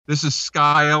This is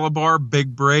Sky Elabar,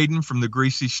 Big Braden from the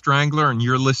Greasy Strangler, and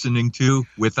you're listening to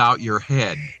Without Your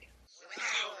Head.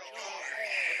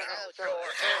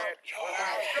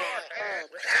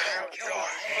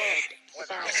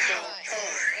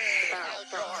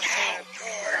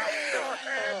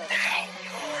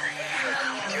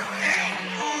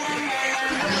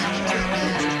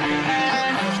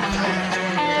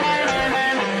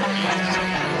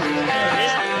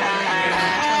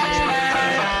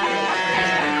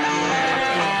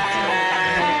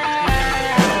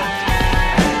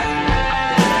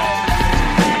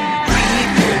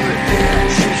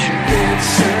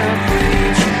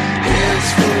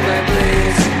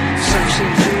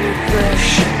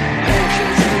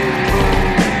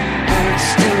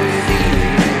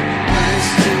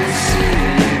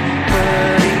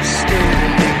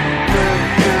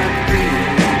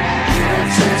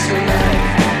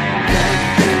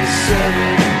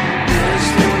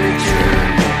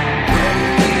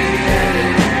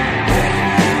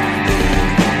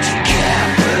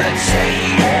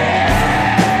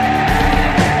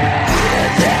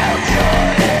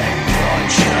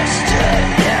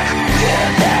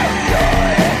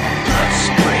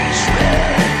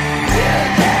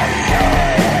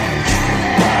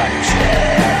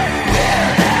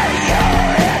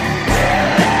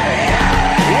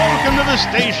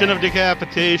 Of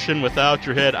decapitation without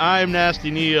your head. I'm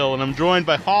Nasty Neil, and I'm joined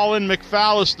by Holland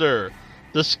MacFallister,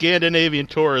 the Scandinavian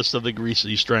tourist of the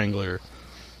Greasy Strangler.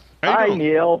 Hi,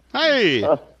 Neil. Hey.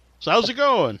 So how's it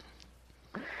going?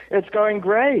 It's going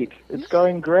great. It's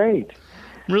going great.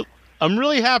 I'm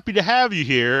really happy to have you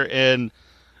here, and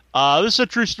this is a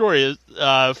true story.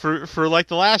 For like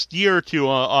the last year or two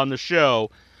on the show,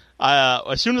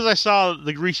 as soon as I saw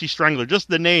the Greasy Strangler, just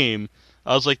the name,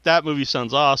 I was like, that movie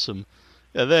sounds awesome.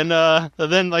 And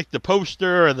then like the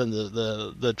poster, and then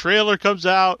the trailer comes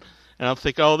out, and I'm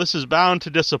thinking, oh, this is bound to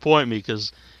disappoint me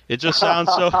because it just sounds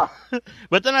so.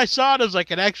 But then I saw it, as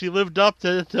like it actually lived up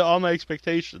to all my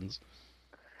expectations.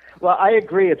 Well, I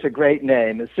agree. It's a great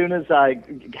name. As soon as I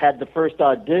had the first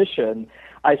audition,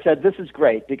 I said, this is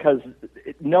great because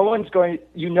no one's going.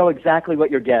 You know exactly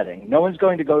what you're getting. No one's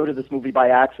going to go to this movie by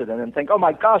accident and think, oh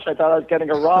my gosh, I thought I was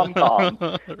getting a rom-com.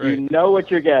 Right. You know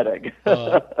what you're getting.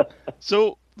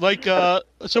 So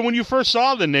when you first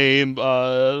saw the name,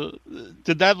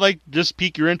 did that like just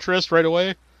pique your interest right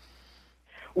away?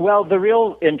 Well, the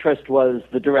real interest was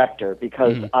the director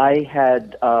because I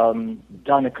had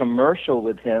done a commercial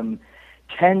with him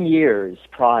 10 years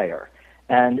prior.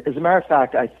 And as a matter of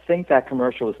fact, I think that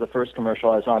commercial was the first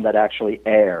commercial I was on that actually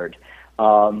aired.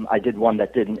 I did one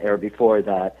that didn't air before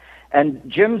that. And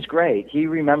Jim's great. He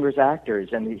remembers actors,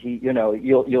 and he,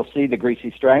 you'll see the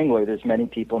Greasy Strangler. There's many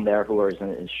people in there who are in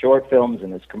his short films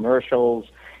and his commercials.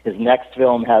 His next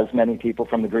film has many people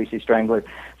from the Greasy Strangler.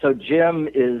 So Jim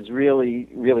is really,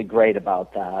 really great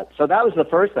about that. So that was the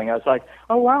first thing. I was like,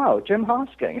 oh wow, Jim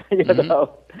Hosking,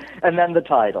 know. And then the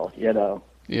title, Yeah.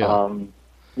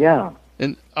 Yeah.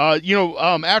 And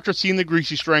after seeing the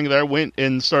Greasy Strangler, I went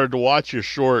and started to watch his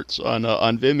shorts on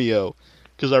Vimeo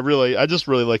because I just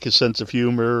really like his sense of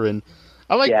humor, and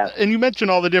I like. Yeah. And you mentioned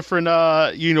all the different,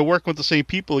 working with the same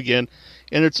people again,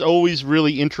 and it's always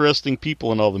really interesting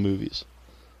people in all the movies.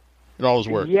 It always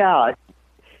works. Yeah,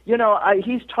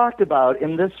 he's talked about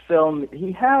in this film.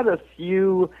 He had a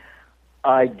few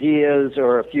ideas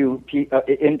or a few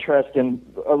interest in,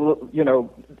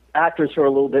 actors who are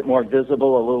a little bit more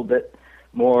visible, a little bit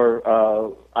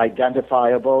more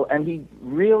identifiable, and he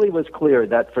really was clear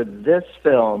that for this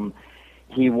film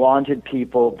he wanted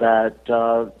people that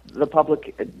the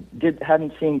public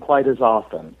hadn't seen quite as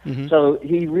often. Mm-hmm. So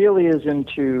he really is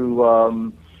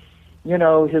into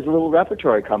his little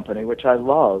repertory company, which I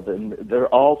love, and they're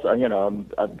all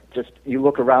just you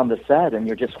look around the set and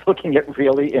you're just looking at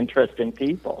really interesting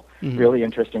people, really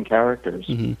interesting characters.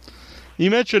 Mm-hmm.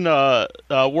 You mentioned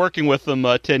working with them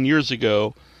 10 years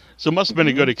ago. So it must have been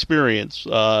a good experience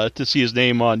to see his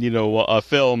name on, a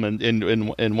film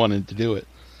and wanting to do it.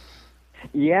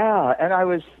 Yeah, and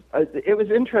it was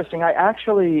interesting. I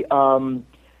actually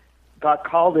got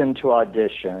called in to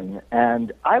audition,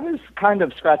 and I was kind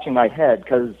of scratching my head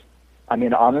because,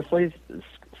 honestly,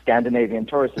 Scandinavian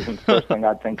tourist isn't the first thing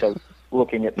I'd think of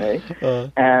looking at me.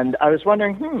 And I was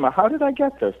wondering, how did I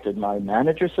get this? Did my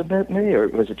manager submit me, or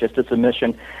was it just a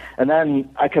submission? And then,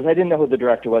 because I didn't know who the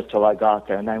director was till I got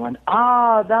there, and I went,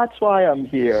 that's why I'm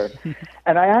here.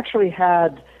 And I actually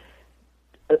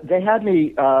they had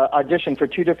me audition for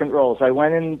two different roles. I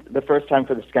went in the first time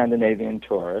for the Scandinavian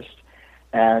tourist,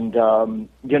 and,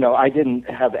 I didn't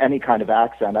have any kind of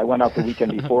accent. I went out the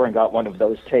weekend before and got one of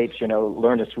those tapes,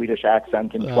 learn a Swedish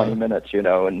accent in 20 minutes,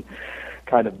 and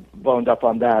kind of boned up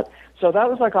on that. So that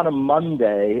was like on a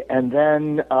Monday, and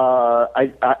then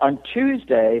I on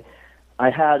Tuesday, I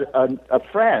had a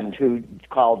friend who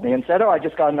called me and said, "Oh, I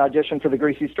just got an audition for the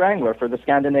Greasy Strangler for the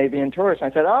Scandinavian Tourist."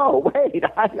 And I said, "Oh, wait,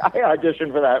 I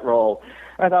auditioned for that role."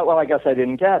 And I thought, well, I guess I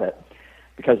didn't get it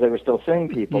because they were still seeing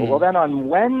people. Well, then on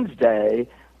Wednesday,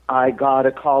 I got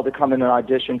a call to come in and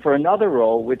audition for another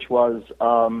role, which was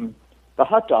the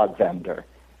hot dog vendor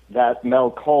that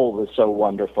Mel Cole was so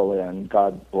wonderful in.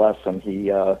 God bless him.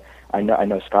 He, I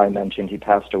know Sky mentioned he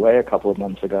passed away a couple of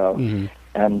months ago,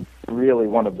 and really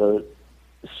one of the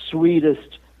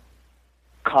sweetest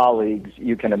colleagues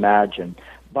you can imagine.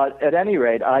 But at any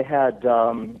rate, I had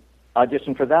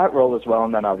auditioned for that role as well,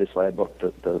 and then obviously I booked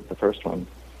the first one.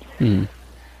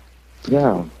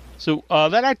 Yeah. So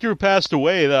that actor who passed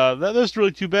away, that's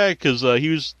really too bad because he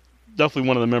was definitely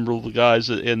one of the memorable guys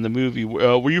in the movie.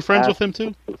 Were you friends with him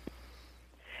too?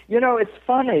 You know, it's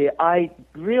funny. I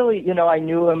really, I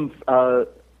knew him. I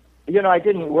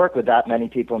didn't work with that many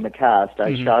people in the cast.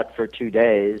 I shot for 2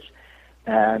 days.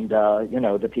 And,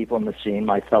 the people in the scene,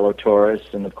 my fellow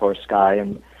tourists, and of course Sky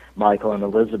and Michael and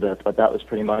Elizabeth, but that was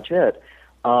pretty much it.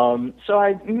 So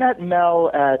I met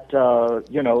Mel at,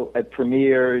 at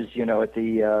premieres, at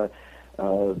the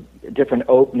different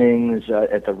openings,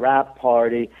 at the wrap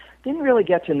party. Didn't really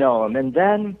get to know him. And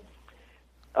then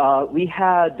we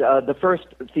had the first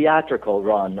theatrical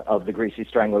run of the Greasy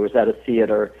Strangler was at a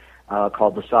theater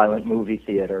called the Silent Movie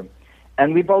Theater.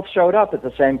 And we both showed up at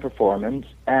the same performance,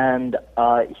 and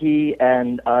he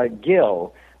and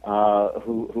Gil,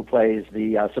 who plays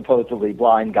the supposedly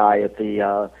blind guy at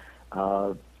the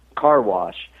car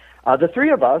wash, the three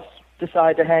of us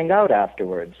decided to hang out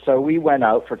afterwards. So we went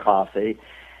out for coffee,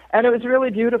 and it was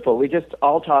really beautiful. We just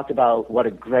all talked about what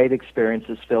a great experience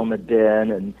this film had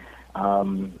been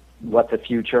and what the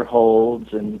future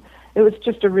holds, and it was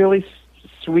just a really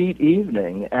sweet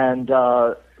evening. And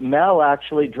Mel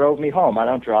actually drove me home. I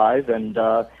don't drive, and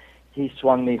he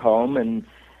swung me home, and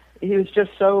he was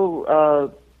just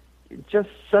just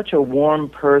such a warm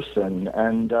person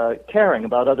and caring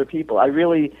about other people. I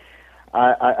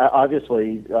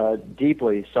obviously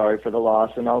deeply sorry for the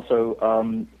loss, and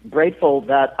also grateful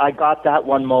that I got that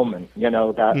one moment,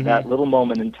 that little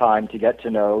moment in time to get to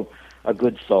know a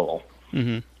good soul.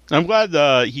 I'm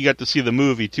glad he got to see the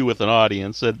movie, too, with an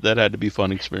audience. That had to be a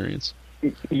fun experience.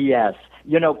 Yes.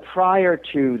 Prior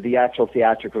to the actual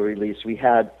theatrical release, we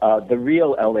had the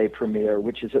real LA premiere,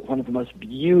 which is at one of the most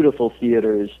beautiful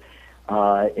theaters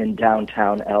in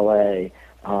downtown LA.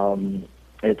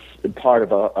 It's part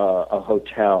of a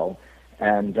hotel,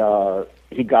 and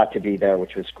he got to be there,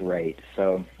 which was great.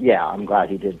 So, yeah, I'm glad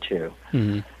he did, too.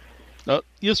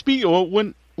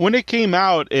 When it came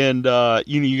out and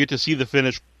you get to see the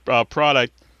finished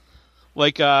product,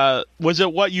 was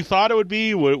it what you thought it would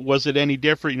be? Was it any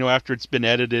different, after it's been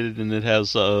edited and it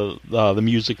has the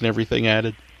music and everything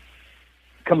added?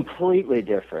 Completely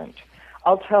different.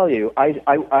 I'll tell you,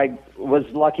 I was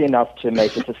lucky enough to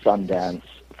make it to Sundance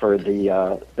for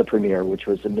the premiere, which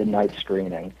was a midnight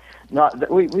screening.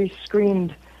 We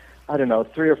screened,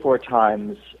 3 or 4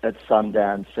 times at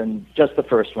Sundance, and just the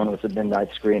first one was a midnight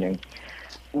screening.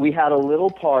 We had a little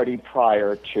party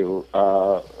prior to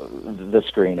the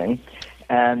screening,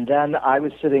 and then I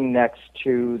was sitting next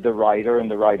to the writer and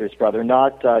the writer's brother,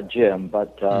 not Jim,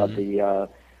 but the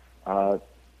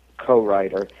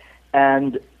co-writer.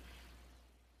 And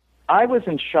I was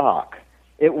in shock.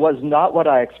 It was not what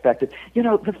I expected.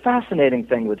 The fascinating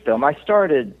thing with film, I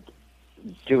started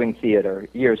doing theater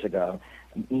years ago.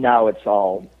 Now it's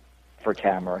all for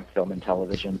camera, film and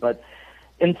television. But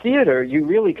in theater, you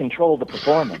really control the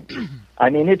performance. I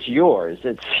mean, it's yours.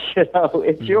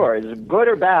 It's yours. Good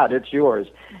or bad, it's yours.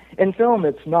 In film,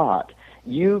 it's not.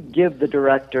 You give the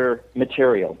director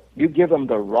material. You give them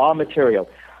the raw material.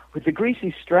 With the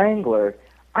Greasy Strangler,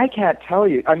 I can't tell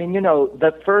you. I mean, it's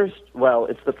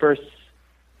the first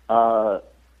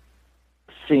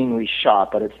scene we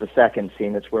shot, but it's the second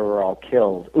scene. It's where we're all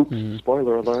killed. Oops,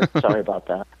 spoiler alert. Sorry about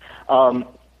that.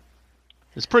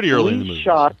 It's pretty early in the movie.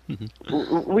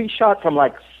 We shot from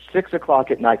 6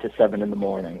 o'clock at night to 7 in the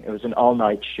morning. It was an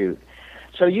all-night shoot.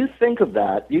 So you think of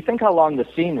that. You think how long the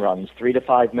scene runs, 3 to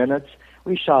 5 minutes.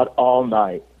 We shot all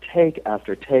night, take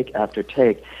after take after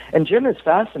take. And Jim is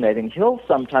fascinating. He'll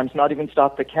sometimes not even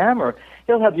stop the camera.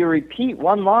 He'll have you repeat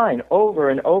one line over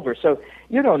and over. So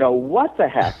you don't know what the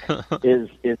heck is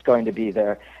going to be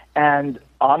there. And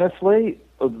honestly,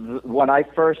 when I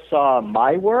first saw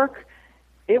my work,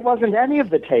 it wasn't any of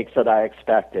the takes that I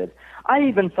expected. I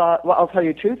even thought, well, I'll tell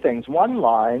you 2 things. One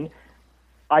line,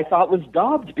 I thought was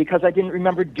dubbed because I didn't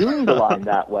remember doing the line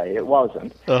that way. It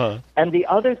wasn't. Uh-huh. And the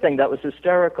other thing that was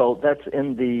hysterical, that's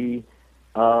in the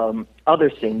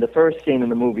other scene, the first scene in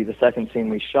the movie, the second scene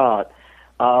we shot.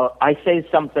 I say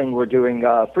something, we're doing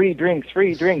free drinks,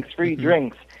 free drinks, free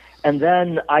drinks. And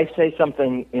then I say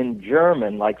something in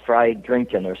German, like fried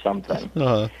drinking or something.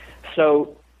 Uh-huh.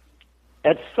 So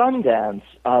at Sundance,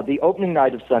 the opening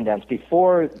night of Sundance,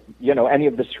 before, any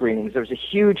of the screenings, there was a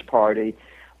huge party.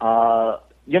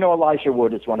 Elijah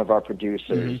Wood is one of our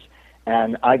producers.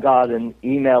 And I got an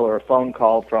email or a phone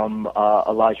call from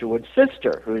Elijah Wood's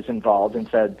sister, who is involved, and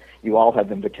said, you all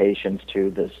have invitations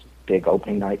to this big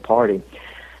opening night party.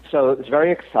 So it was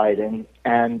very exciting.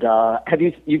 And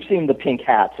you've seen the pink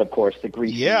hats, of course, the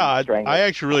Greasy Strangler. I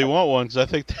actually really want one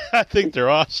because I think they're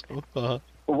awesome.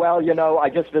 Well, I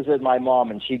just visited my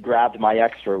mom, and she grabbed my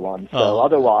extra one. So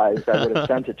otherwise, I would have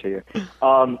sent it to you.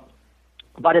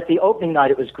 But at the opening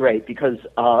night, it was great because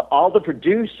all the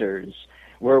producers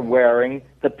were wearing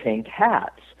the pink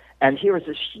hats. And here was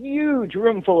this huge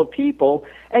room full of people,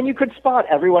 and you could spot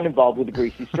everyone involved with the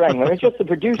Greasy Strangler. It's just the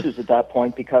producers at that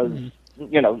point because,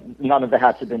 none of the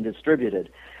hats had been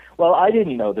distributed. Well, I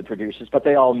didn't know the producers, but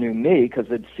they all knew me because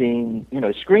they'd seen,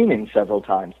 screenings several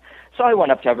times. So I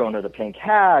went up to everyone with a pink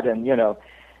hat, and, it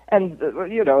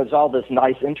was all this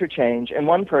nice interchange. And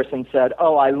one person said,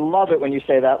 oh, I love it when you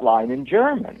say that line in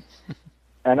German.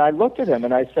 And I looked at him,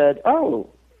 and I said, oh,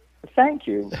 thank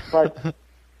you, but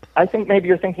I think maybe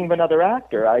you're thinking of another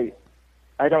actor. I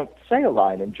don't say a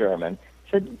line in German.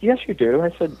 He said, yes, you do.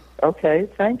 I said, okay,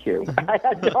 thank you. I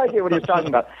had no idea what he was talking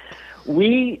about.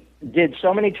 We did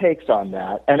so many takes on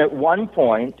that, and at one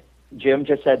point, Jim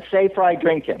just said, say fried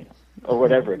drinking, or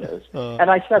whatever it is. And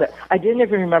I said it. I didn't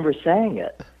even remember saying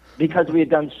it because we had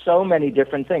done so many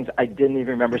different things. I didn't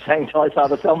even remember saying until I saw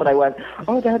the film, and I went,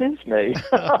 oh, that is me.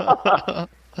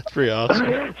 That's pretty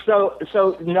awesome.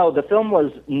 So no, the film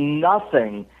was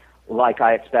nothing like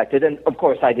I expected. And, of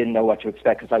course, I didn't know what to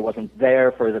expect because I wasn't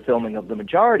there for the filming of the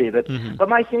majority of it. But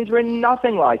my scenes were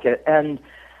nothing like it. And,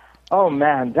 oh,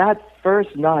 man, that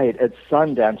first night at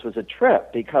Sundance was a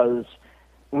trip because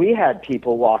we had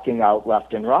people walking out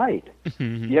left and right,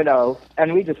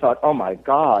 and we just thought, oh, my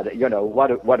God, what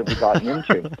have we gotten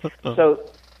into? So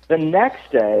the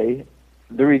next day,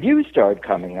 the reviews started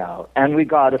coming out, and we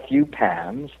got a few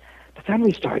pans. But then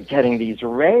we started getting these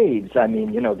raves. I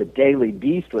mean, the Daily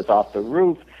Beast was off the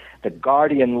roof. The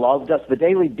Guardian loved us. The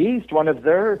Daily Beast, one of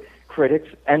their critics,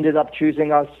 ended up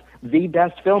choosing us the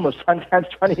best film of Sundance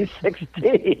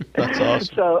 2016. That's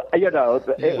awesome. So,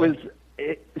 it was...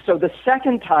 So the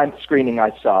second time screening I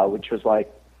saw, which was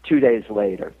like 2 days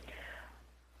later,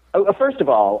 first of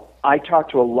all, I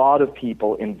talked to a lot of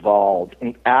people involved,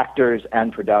 in actors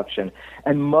and production,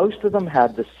 and most of them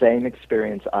had the same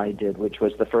experience I did, which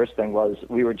was the first thing was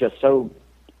we were just so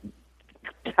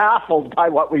baffled by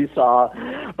what we saw,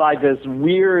 by this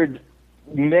weird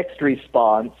mixed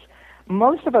response.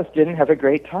 Most of us didn't have a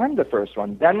great time the first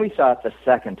one. Then we saw it the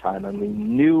second time, and we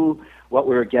knew what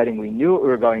we were getting. We knew what we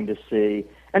were going to see,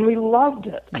 and we loved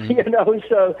it,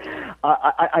 So,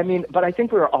 but I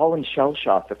think we were all in shell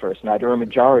shock the first night, or a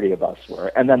majority of us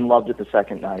were, and then loved it the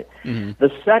second night.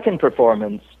 The second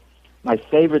performance, my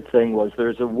favorite thing was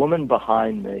there's a woman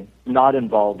behind me, not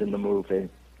involved in the movie,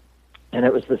 and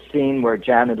it was the scene where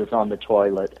Janet is on the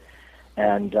toilet,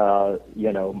 and,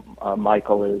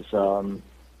 Michael is...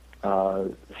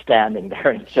 standing there,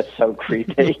 and it's just so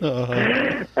creepy.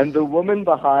 And the woman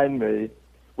behind me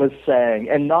was saying,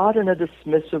 and not in a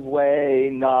dismissive way,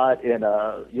 not in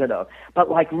a, but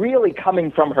like really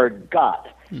coming from her gut,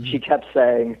 she kept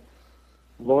saying,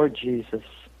 Lord Jesus,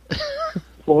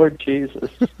 Lord Jesus,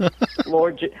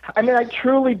 Lord Jesus. I mean, I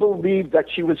truly believed that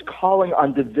she was calling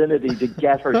on divinity to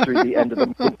get her through the end of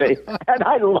the movie, and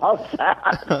I love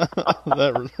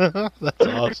that. That's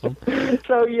awesome.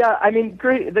 So, yeah, I mean,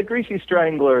 the Greasy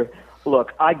Strangler,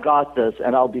 look, I got this,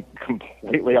 and I'll be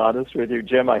completely honest with you,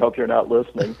 Jim, I hope you're not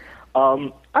listening.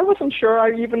 I wasn't sure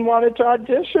I even wanted to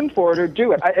audition for it or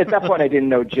do it. At that point, I didn't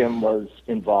know Jim was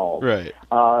involved. Right.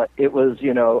 It was,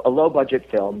 a low-budget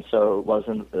film, so it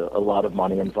wasn't a lot of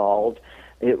money involved.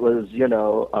 It was,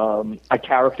 a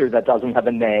character that doesn't have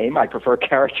a name. I prefer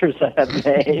characters that have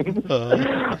names.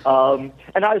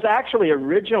 And I was actually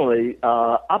originally,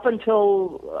 up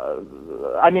until,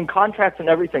 contracts and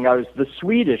everything, I was the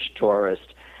Swedish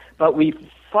tourist. But we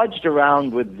fudged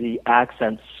around with the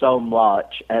accent so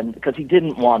much, and because he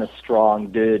didn't want a strong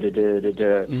duh,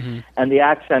 and the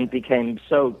accent became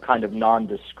so kind of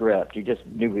nondescript. You just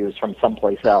knew he was from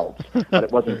someplace else, but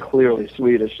it wasn't clearly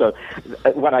Swedish. So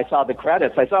when I saw the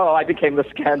credits, I saw, I became the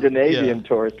Scandinavian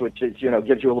tourist, which is, gives you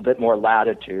a little bit more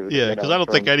latitude. Yeah, because I don't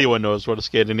think anyone knows what a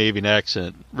Scandinavian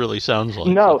accent really sounds like.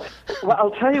 No. Well,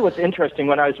 I'll tell you what's interesting.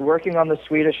 When I was working on the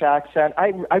Swedish accent,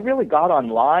 I really got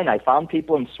online. I found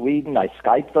people in Sweden. I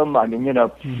Skyped them. I mean,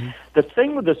 the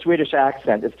thing with the Swedish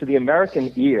accent is, to the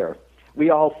American ear, we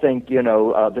all think,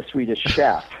 the Swedish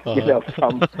chef,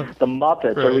 from the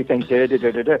Muppets, or we think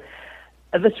da-da-da-da-da.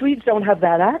 The Swedes don't have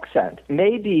that accent.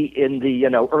 Maybe in the,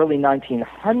 early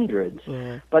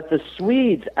 1900s, but the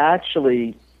Swedes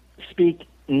actually speak,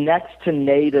 next to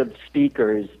native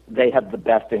speakers, they have the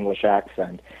best English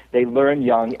accent. They learn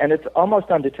young, and it's almost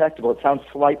undetectable. It sounds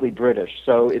slightly British,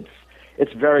 so it's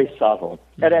very subtle.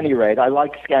 At any rate, I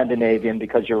like Scandinavian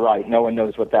because you're right. No one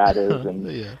knows what that is, and,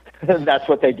 and that's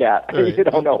what they get. Right. You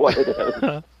don't know what it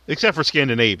is. Except for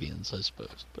Scandinavians, I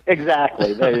suppose. But.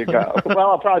 Exactly. There you go.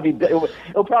 Well,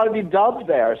 it'll probably be dubbed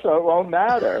there, so it won't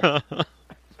matter.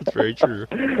 That's very true.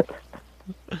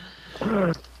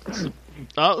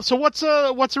 So what's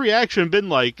the reaction been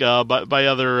like by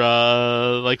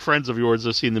other friends of yours that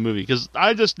have seen the movie? Because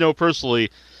I just know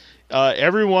personally,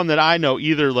 everyone that I know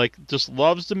either just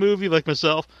loves the movie, like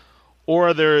myself,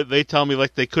 or they tell me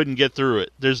they couldn't get through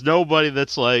it. There's nobody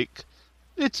that's like,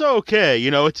 it's okay,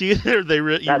 it's either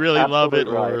you really love it,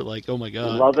 right, or oh my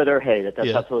god, love it or hate it. That's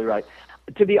absolutely right.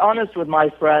 To be honest with my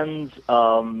friends,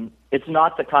 it's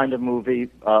not the kind of movie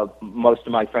most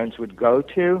of my friends would go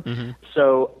to.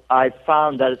 So I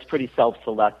found that it's pretty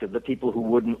self-selective. The people who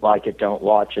wouldn't like it don't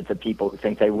watch it. The people who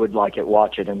think they would like it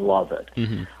watch it and love it.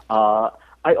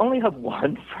 I only have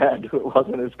one friend who it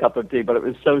wasn't his cup of tea, but it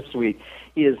was so sweet.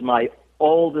 He is my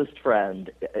oldest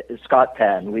friend, Scott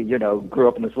Penn. We, grew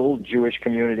up in this little Jewish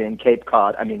community in Cape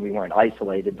Cod. I mean, we weren't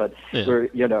isolated, but we're,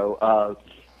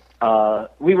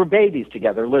 we were babies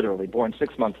together, literally, born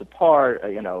 6 months apart.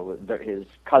 His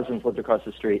cousins lived across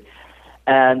the street.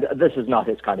 And this is not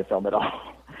his kind of film at all.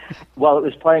 Well, it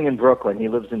was playing in Brooklyn. He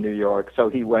lives in New York, so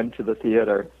he went to the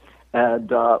theater.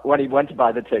 And when he went to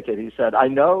buy the ticket, he said, I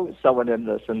know someone in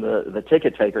this. And the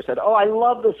ticket taker said, oh, I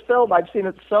love this film. I've seen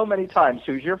it so many times.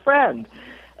 Who's your friend?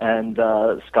 And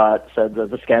Scott said,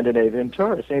 the Scandinavian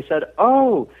tourist. And he said,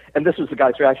 oh, and this was the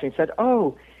guy's reaction. He said,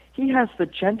 oh, he has the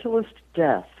gentlest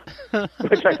death,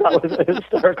 which I thought was a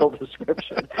hysterical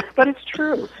description. But it's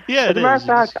true. Yeah, as a matter of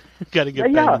fact, got to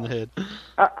get banged in the head.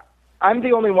 I'm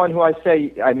the only one who I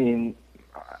say,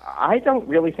 I don't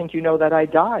really think you know that I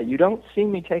die. You don't see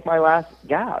me take my last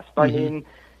gasp. I mean,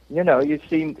 you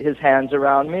see his hands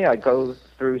around me. I go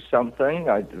through something.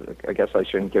 I guess I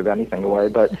shouldn't give anything away,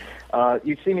 but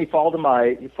you see me fall to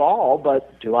my fall,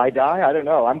 but do I die? I don't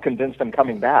know. I'm convinced I'm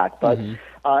coming back. But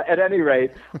at any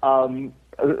rate,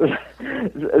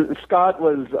 Scott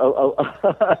was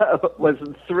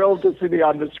thrilled to see me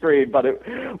on the screen, but it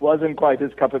wasn't quite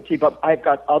his cup of tea. But I've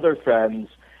got other friends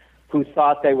who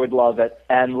thought they would love it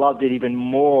and loved it even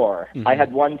more. I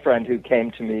had one friend who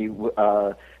came to me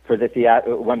for the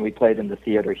theater when we played in the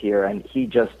theater here, and he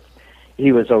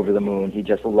was over the moon. He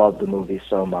just loved the movie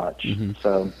so much.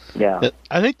 So, yeah.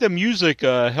 I think the music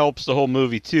helps the whole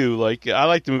movie, too. I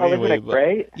like the movie anyway. Isn't it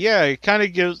great? Yeah, it kind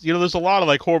of gives, there's a lot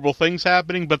of, horrible things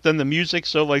happening, but then the music's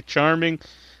so, charming.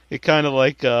 It kind of,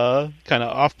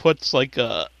 off-puts,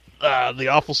 the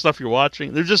awful stuff you're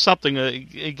watching. There's just something,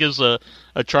 it gives a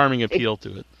charming appeal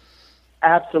to it.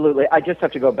 Absolutely. I just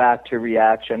have to go back to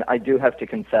reaction. I do have to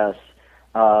confess,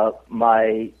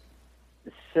 my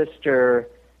sister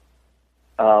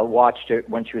watched it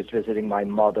when she was visiting my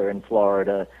mother in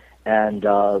Florida, and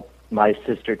my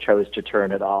sister chose to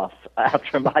turn it off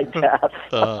after my death.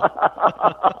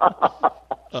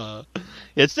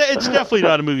 It's definitely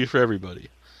not a movie for everybody.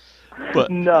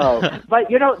 But no, but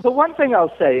the one thing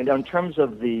I'll say in terms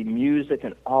of the music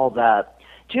and all that,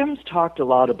 Jim's talked a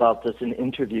lot about this in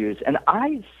interviews, and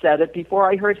I said it before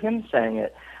I heard him saying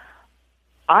it.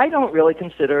 I don't really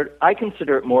consider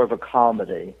it more of a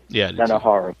comedy than a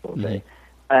horror movie.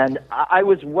 And I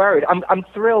was worried. I'm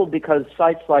thrilled because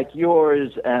sites like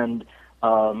yours and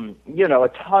a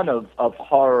ton of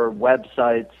horror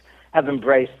websites have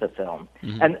embraced the film,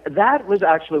 and that was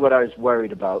actually what I was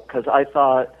worried about, because I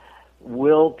thought,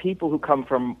 will people who come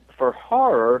for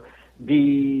horror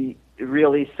be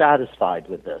really satisfied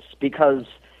with this? Because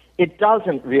it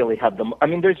doesn't really have the. I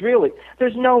mean, there's no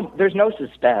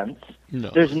suspense. No.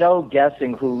 There's no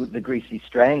guessing who the Greasy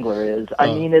Strangler is. I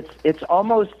mean, it's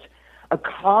almost a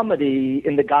comedy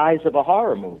in the guise of a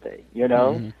horror movie.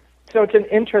 So it's an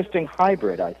interesting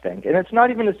hybrid, I think. And it's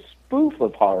not even a spoof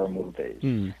of horror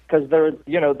movies, because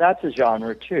that's a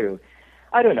genre, too.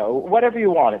 I don't know. Whatever you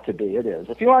want it to be, it is.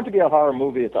 If you want it to be a horror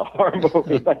movie, it's a horror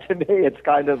movie. But to me, it's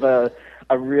kind of a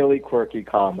really quirky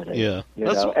comedy. Yeah.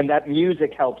 And that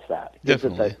music helps that.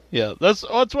 Definitely. Yeah. That's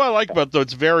what I like about it, though.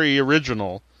 It's very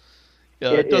original.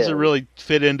 It doesn't really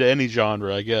fit into any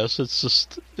genre, I guess. It's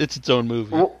its own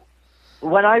movie. Well,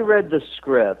 when I read the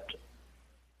script,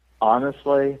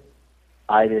 honestly,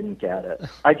 I didn't get it.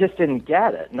 I just didn't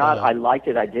get it. Not I liked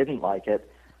it, I didn't like it.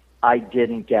 I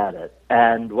didn't get it.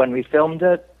 And when we filmed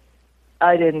it,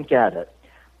 I didn't get it.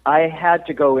 I had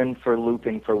to go in for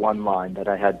looping for one line that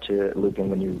I had to looping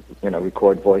when you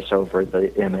record voice over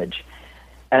the image.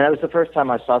 And that was the first time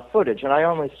I saw footage, and I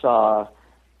only saw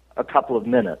a couple of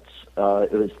minutes.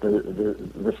 It was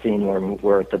the scene where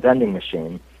we're at the vending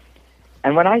machine.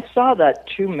 And when I saw that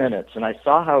 2 minutes, and I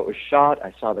saw how it was shot,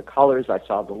 I saw the colors, I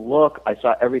saw the look, I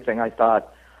saw everything, I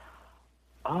thought,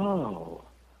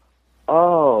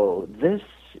 this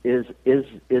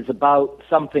is about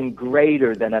something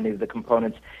greater than any of the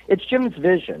components. It's Jim's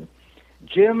vision.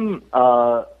 Jim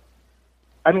is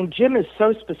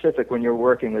so specific when you're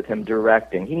working with him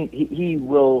directing.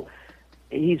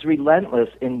 He's relentless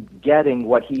in getting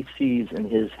what he sees in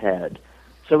his head.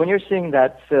 So when you're seeing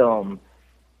that film,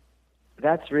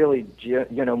 that's really,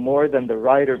 more than the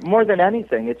writer, more than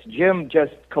anything, it's Jim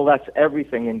just collects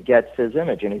everything and gets his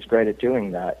image, and he's great at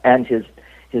doing that. And his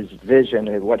vision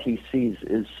and what he sees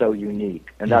is so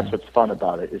unique, and that's what's fun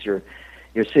about it, is you're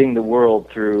seeing the world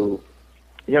through,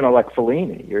 like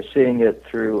Fellini, you're seeing it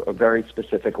through a very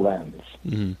specific lens.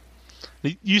 Mm-hmm.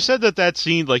 You said that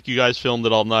scene, like, you guys filmed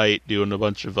it all night, doing a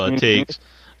bunch of takes.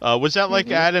 Was that,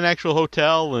 like, at an actual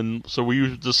hotel, and so were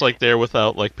you just, like, there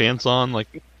without, like, pants on,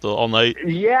 like, all night?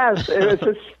 Yes, it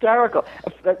was hysterical.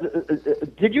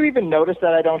 Did you even notice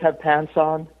that I don't have pants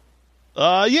on?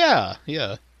 Yeah.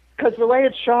 Because the way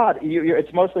it's shot,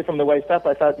 it's mostly from the waist up.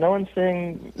 I thought, no one's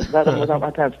seeing that I'm without my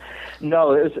pants.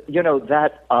 No, it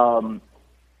was,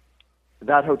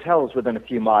 that hotel is within a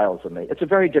few miles of me. It's a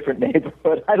very different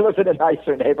neighborhood. I live in a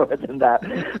nicer neighborhood than that,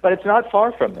 but it's not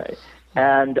far from me.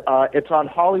 And it's on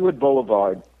Hollywood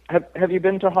Boulevard. Have you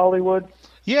been to Hollywood?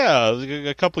 Yeah,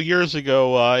 a couple years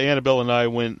ago, Annabelle and I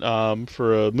went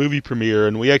for a movie premiere,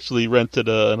 and we actually rented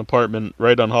an apartment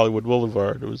right on Hollywood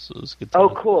Boulevard. It was a good time. Oh,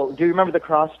 cool. Do you remember the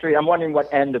cross street? I'm wondering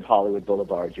what end of Hollywood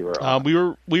Boulevard you were on.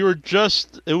 We were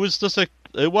just. It was just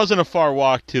it wasn't a far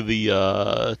walk to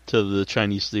the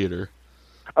Chinese theater.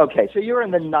 Okay, so you're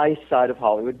on the nice side of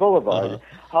Hollywood Boulevard.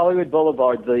 Uh-huh. Hollywood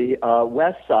Boulevard, the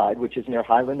west side, which is near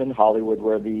Highland and Hollywood,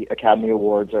 where the Academy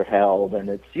Awards are held, and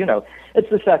it's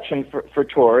the section for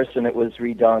tourists, and it was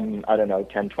redone,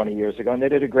 10, 20 years ago, and they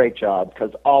did a great job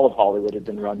because all of Hollywood had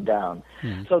been run down.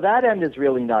 Mm-hmm. So that end is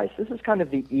really nice. This is kind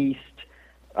of the east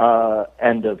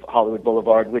end of Hollywood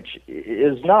Boulevard, which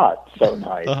is not so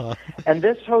nice. Uh-huh. And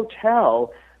this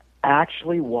hotel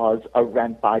actually was a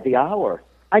rent by the hour.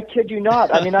 I kid you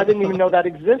not. I mean, I didn't even know that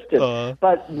existed.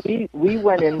 But we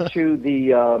went into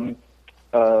the,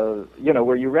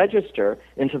 where you register,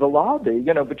 into the lobby,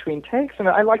 between takes, and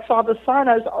I saw the sign.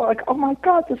 I was like, oh my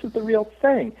God, this is the real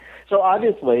thing. So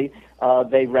obviously,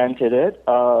 they rented it.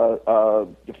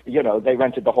 They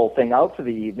rented the whole thing out for the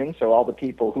evening. So all the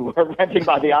people who were renting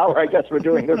by the hour, I guess, were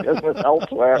doing their business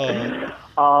elsewhere.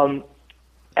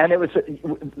 And it was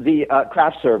the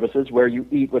craft services where you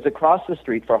eat was across the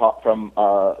street from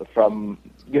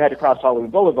you had to cross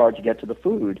Hollywood Boulevard to get to the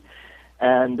food,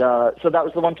 and so that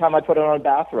was the one time I put it on a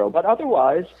bathrobe. But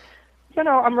otherwise,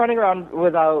 I'm running around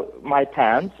without my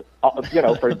pants,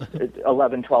 for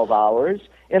 11, 12 hours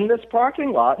in this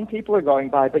parking lot, and people are going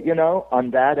by. But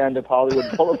on that end of Hollywood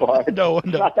Boulevard, it's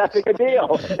not that big a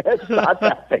deal. It's not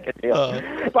that big a deal.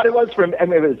 But it was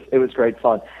it was great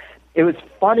fun. It was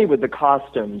funny with the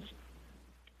costumes.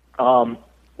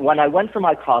 When I went for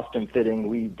my costume fitting,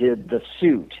 we did the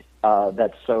suit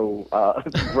that's so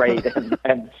great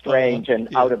and strange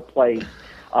and out of place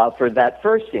for that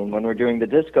first scene when we're doing the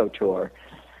disco tour.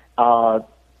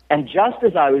 And just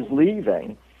as I was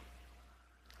leaving,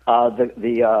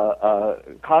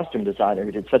 the costume designer,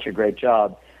 who did such a great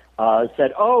job,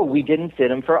 said, "Oh, we didn't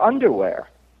fit him for underwear."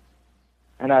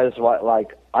 And I was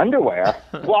like, underwear?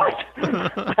 What?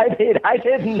 I mean, I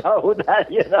didn't know that,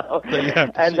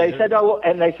 And they said,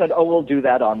 oh, we'll do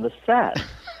that on the set.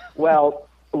 Well,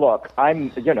 look, I'm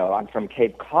from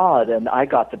Cape Cod, and I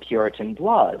got the Puritan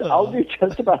blood. I'll do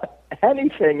just about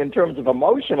anything in terms of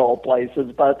emotional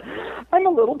places, but I'm a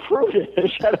little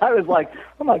prudish. And I was like,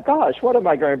 oh my gosh, what am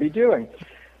I going to be doing?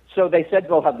 So they said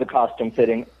they'll have the costume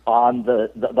fitting on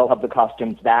they'll have the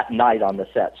costumes that night on the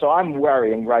set. So I'm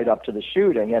worrying right up to the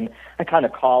shooting, and I kind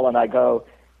of call and I go,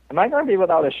 am I going to be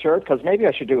without a shirt? Because maybe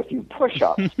I should do a few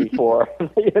push-ups before,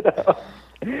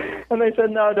 And they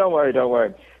said, no, don't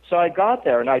worry. So I got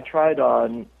there and I tried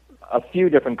on a few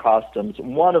different costumes.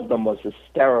 One of them was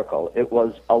hysterical. It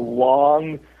was a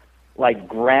long, like,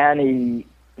 granny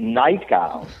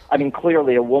nightgown. I mean,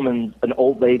 clearly an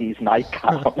old lady's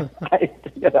nightgown. I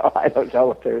don't know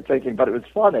what they were thinking, but it was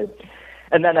funny.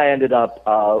 And then I ended up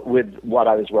with what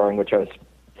I was wearing, which I was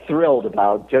thrilled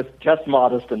about, just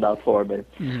modest enough for me.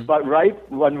 Mm-hmm. But right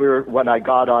when I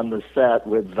got on the set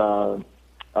with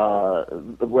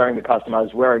wearing the costume I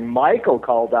was wearing, Michael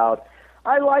called out,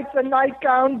 I like the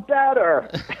nightgown better.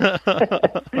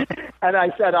 And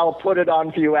I said, I'll put it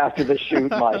on for you after the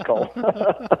shoot, Michael.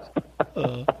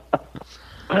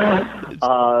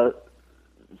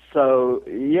 So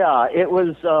yeah, it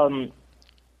was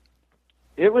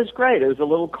great. It was a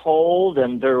little cold,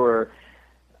 and there were,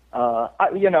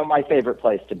 my favorite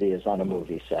place to be is on a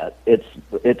movie set. It's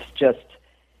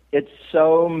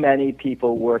so many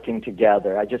people working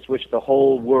together. I just wish the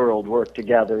whole world worked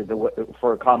together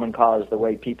for a common cause, the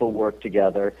way people work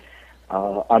together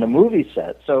on a movie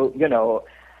set. So,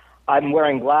 I'm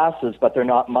wearing glasses, but they're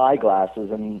not my glasses,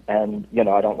 and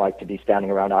I don't like to be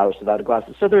standing around hours without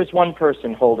glasses. So there's one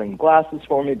person holding glasses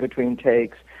for me between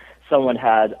takes. Someone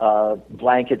had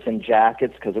blankets and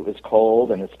jackets because it was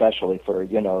cold, and especially for,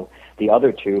 the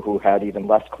other two who had even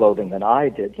less clothing than I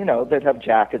did, they'd have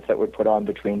jackets that would put on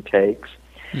between takes.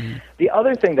 Mm-hmm. The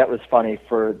other thing that was funny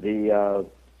for the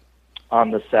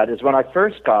on the set is when I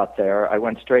first got there, I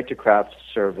went straight to craft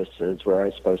services where I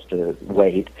was supposed to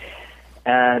wait,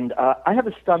 and I have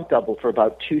a stunt double for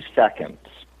about 2 seconds.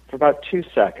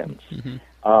 Mm-hmm.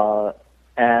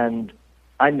 And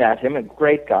I met him, a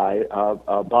great guy,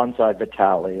 Bonsai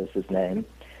Vitale is his name,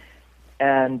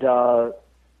 and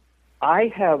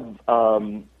I have,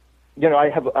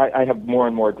 I have more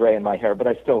and more gray in my hair, but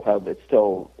it's still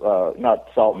not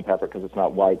salt and pepper because it's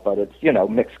not white, but it's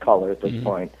mixed color at this mm-hmm.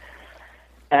 point,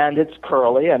 and it's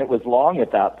curly, and it was long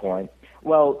at that point.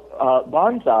 Well,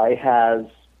 Bonsai has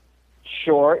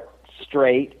short,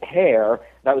 straight hair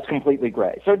that was completely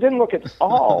gray, so it didn't look at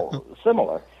all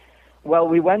similar. Well,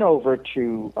 we went over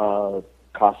to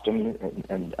costume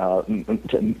and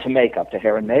to makeup, to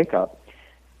hair and makeup,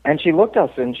 and she looked at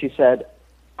us and she said,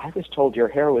 I was told your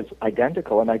hair was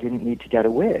identical and I didn't need to get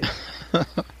a wig.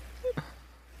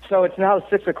 So it's now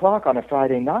 6 o'clock on a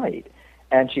Friday night,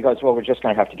 and she goes, well, we're just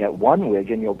going to have to get one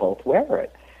wig and you'll both wear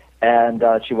it. And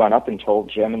she went up and told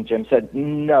Jim, and Jim said,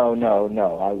 no,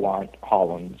 I want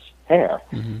Holland's hair.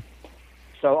 Mm-hmm.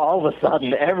 So all of a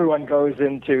sudden, everyone goes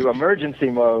into emergency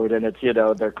mode, and it's,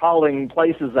 they're calling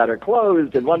places that are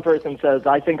closed, and one person says,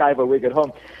 I think I have a wig at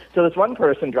home. So this one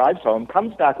person drives home,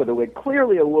 comes back with a wig,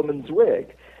 clearly a woman's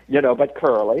wig, but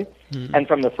curly, mm-hmm. and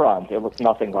from the front, it looked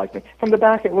nothing like me. From the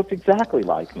back, it looked exactly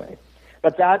like me.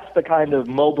 But that's the kind of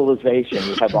mobilization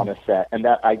you have on a set, and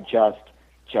that I just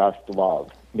love.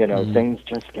 Mm-hmm. Things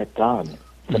just get done. It's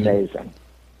mm-hmm. amazing.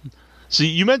 So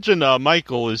you mentioned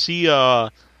Michael. Is he...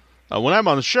 when I'm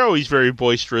on the show, he's very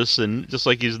boisterous, and just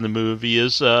like he's in the movie.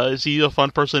 Is he a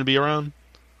fun person to be around?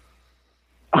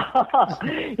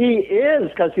 He is,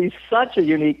 because he's such a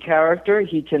unique character.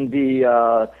 He can be,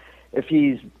 if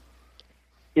he's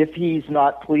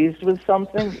not pleased with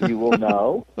something, you will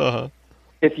know. Uh-huh.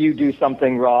 If you do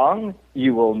something wrong,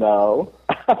 you will know.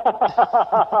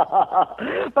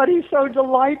 But he's so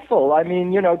delightful. I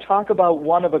mean, talk about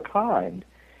one of a kind.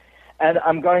 And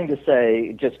I'm going to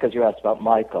say, just because you asked about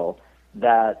Michael,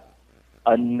 that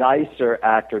a nicer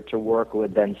actor to work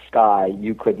with than Sky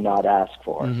you could not ask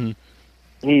for. Mm-hmm.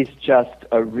 He's just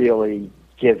a really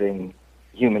giving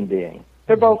human being.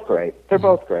 They're both great. They're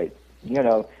both great.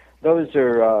 They're both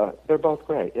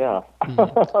great, yeah.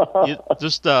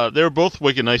 Mm-hmm. They were both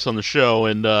wicked nice on the show,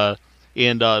 and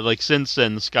like since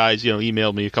then, Sky's,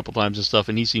 emailed me a couple times and stuff,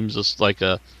 and he seems just like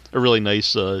a really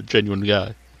nice, genuine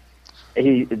guy.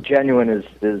 Genuine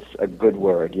is a good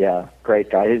word, yeah. Great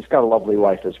guy. He's got a lovely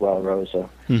wife as well, Rosa.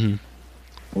 Mm-hmm.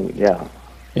 Yeah.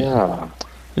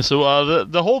 So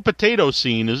the whole potato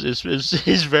scene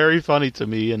is very funny to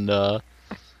me, and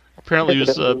apparently it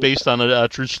was based on a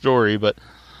true story, but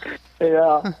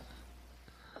yeah.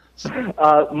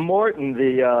 Morton,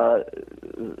 the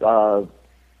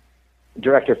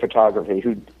director of photography,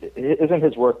 who isn't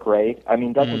his work great? I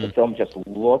mean, doesn't the film just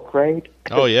look great?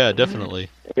 Oh yeah, definitely.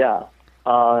 Yeah.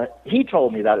 He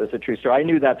told me that it was a true story. I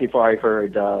knew that before I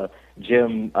heard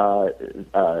Jim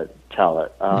tell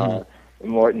it.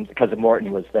 Morton, because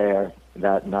Morton was there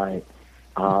that night.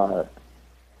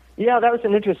 Yeah, that was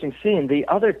an interesting scene. The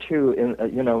other two,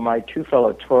 my two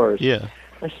fellow tourists,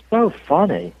 they're so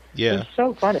funny. Yeah. They're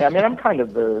so funny. I mean, I'm kind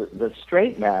of the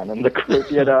straight man in the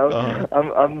group, you know.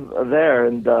 I'm there,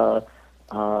 and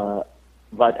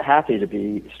but happy to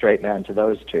be straight man to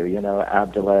those two, you know,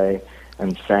 Abdoulaye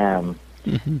and Sam.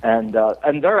 Mm-hmm.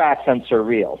 And their accents are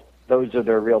real. Those are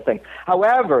their real thing.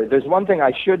 However, there's one thing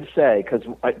I should say, because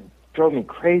it drove me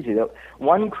crazy.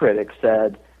 One critic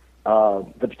said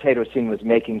the potato scene was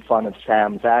making fun of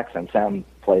Sam's accent. Sam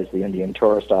plays the Indian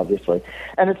tourist, obviously,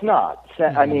 and it's not.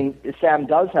 I mean, Sam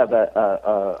does have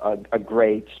a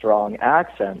great, strong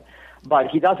accent, but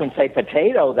he doesn't say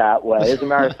potato that way. As a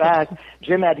matter of fact,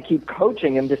 Jim had to keep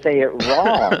coaching him to say it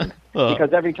wrong.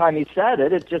 Because every time he said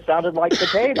it, it just sounded like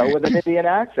potato with an Indian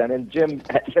accent. And Jim,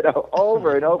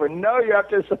 over and over, no, you have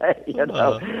to say,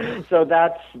 So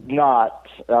that's not,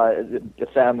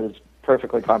 Sam is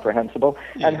perfectly comprehensible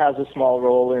and has a small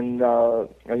role in, a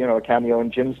cameo in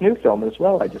Jim's new film as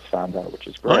well, I just found out, which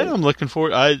is great. I'm looking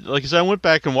forward. I went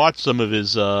back and watched some of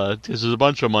his, there's a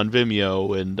bunch of them on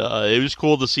Vimeo, and it was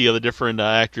cool to see other different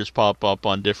actors pop up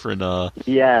on different shorts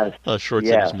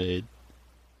that he's made.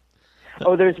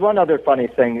 Oh, there's one other funny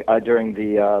thing during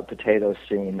the potato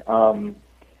scene.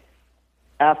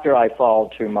 After I fall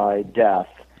to my death,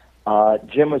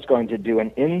 Jim was going to do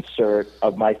an insert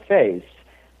of my face,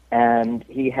 and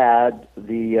he had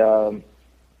the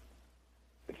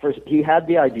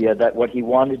idea that what he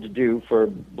wanted to do for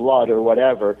blood or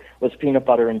whatever was peanut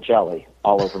butter and jelly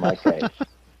all over my face.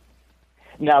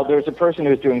 Now, there's a person who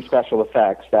was doing special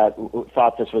effects that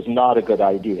thought this was not a good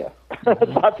idea,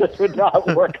 thought this would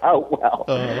not work out well.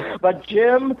 But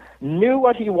Jim knew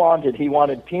what he wanted. He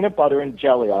wanted peanut butter and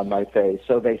jelly on my face.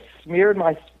 So they smeared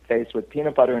my face with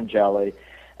peanut butter and jelly,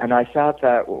 and I sat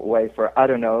that way for,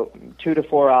 2 to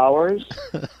 4 hours,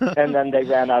 and then they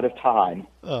ran out of time,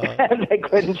 and they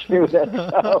couldn't shoot it.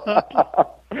 So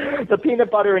the peanut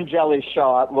butter and jelly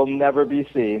shot will never be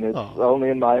seen. It's only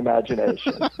in my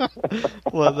imagination.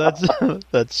 Well,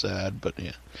 that's sad, but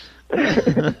yeah.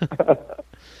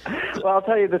 Well, I'll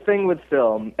tell you, the thing with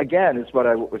film, again, is what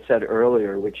I said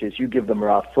earlier, which is you give them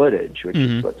raw footage, which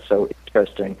is what's so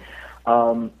interesting.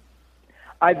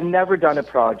 I've never done a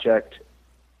project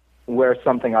where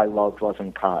something I loved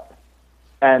wasn't cut.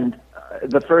 And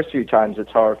the first few times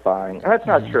it's horrifying. And that's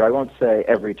not true. I won't say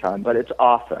every time, but it's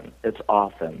often. It's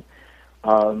often.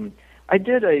 I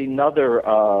did another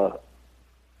a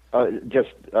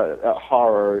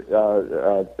horror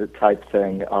type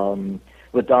thing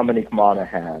with Dominique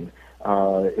Monaghan.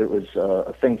 It was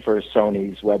a thing for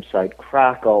Sony's website,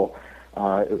 Crackle.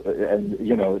 And,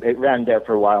 it ran there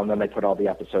for a while, and then they put all the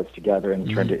episodes together and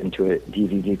turned it into a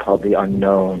DVD called The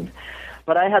Unknown.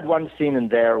 But I had one scene in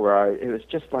there where it was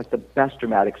just like the best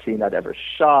dramatic scene I'd ever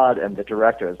shot, and the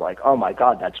director was like, "Oh my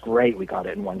God, that's great! We got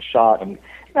it in one shot," and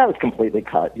that was completely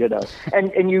cut,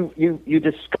 And you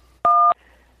discover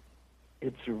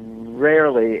it's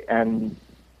rarely, and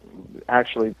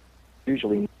actually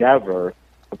usually never,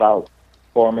 about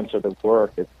performance or the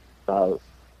work. It's about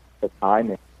the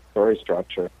timing, story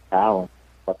structure, talent,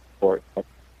 what's important,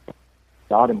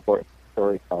 not important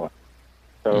storytelling.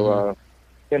 So.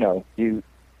 You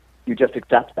just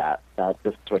accept that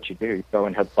this is what you do. You go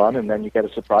and have fun, and then you get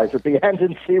a surprise at the end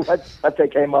and see what they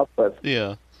came up with.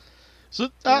 Yeah. So,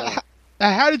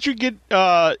 how did you get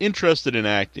interested in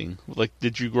acting? Like,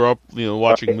 did you grow up,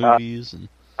 watching movies? And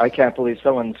I can't believe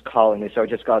someone's calling me, so I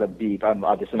just got a beep. I'm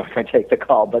obviously not going to take the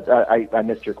call, but I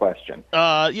missed your question.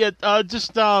 Hold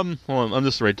on, I'm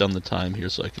just write down the time here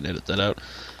so I can edit that out.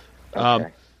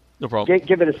 Okay. No problem.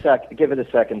 Give it a sec. Give it a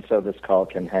second so this call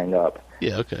can hang up.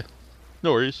 Yeah. Okay.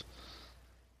 No worries.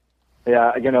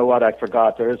 Yeah. You know what? I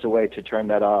forgot. There is a way to turn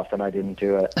that off, and I didn't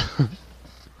do it. Yeah,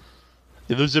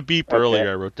 there was a beep earlier.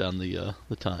 I wrote down the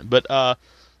time, but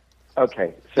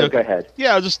okay. So go ahead.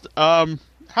 Yeah. Just how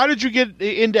did you get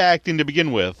into acting to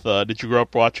begin with? Did you grow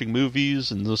up watching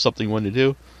movies, and was something you wanted to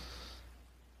do?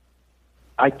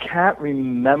 I can't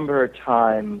remember a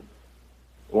time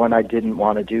when I didn't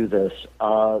want to do this.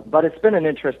 But it's been an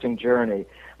interesting journey.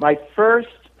 My first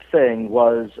thing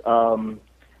was, I'm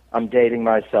dating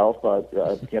myself, but,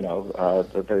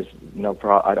 there's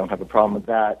I don't have a problem with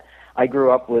that. I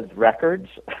grew up with records,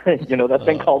 that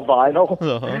thing called vinyl.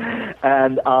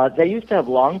 And they used to have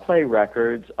long play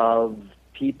records of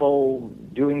people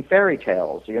doing fairy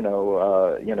tales,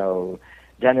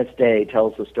 Dennis Day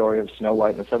tells the story of Snow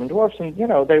White and the Seven Dwarfs, and,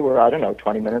 they were,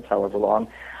 20 minutes, however long.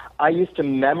 I used to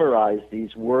memorize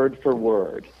these word for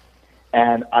word,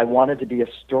 and I wanted to be a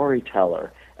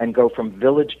storyteller and go from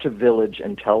village to village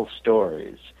and tell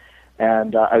stories.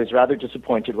 And I was rather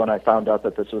disappointed when I found out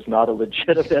that this was not a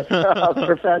legitimate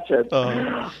profession.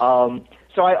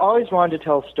 So I always wanted to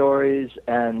tell stories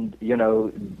and,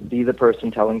 be the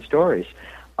person telling stories.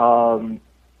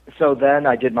 So then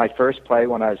I did my first play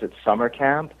when I was at summer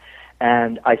camp,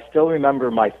 and I still remember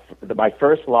my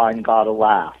first line got a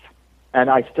laugh.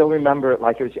 And I still remember it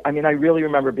like it was, I really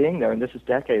remember being there, and this is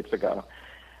decades ago.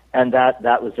 And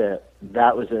that was it.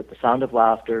 That was it. The sound of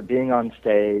laughter, being on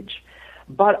stage.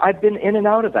 But I've been in and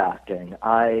out of acting.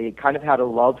 I kind of had a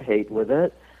love-hate with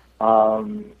it.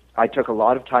 I took a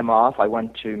lot of time off. I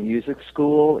went to music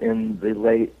school in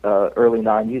the early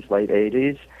 90s, late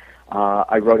 80s.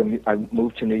 I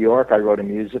moved to New York. I wrote a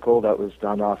musical that was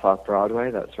done off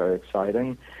Broadway. That's very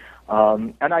exciting.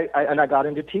 And I got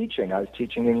into teaching. I was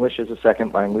teaching English as a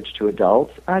second language to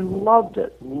adults. I loved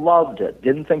it.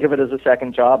 Didn't think of it as a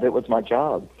second job. It was my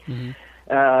job. Mm-hmm.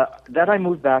 Then I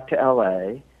moved back to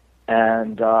L.A.,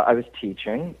 and I was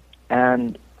teaching.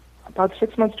 And about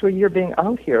 6 months to a year being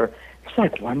out here, it's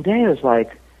like one day I was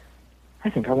like, I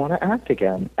think I want to act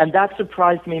again. And that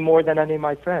surprised me more than any of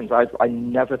my friends. I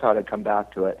never thought I'd come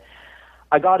back to it.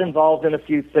 I got involved in a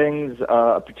few things,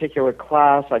 a particular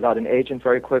class. I got an agent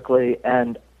very quickly.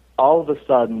 And all of a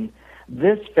sudden,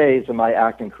 this phase of my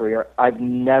acting career, I've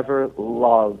never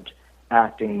loved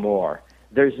acting more.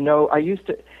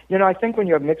 I think when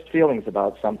you have mixed feelings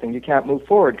about something, you can't move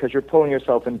forward because you're pulling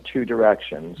yourself in two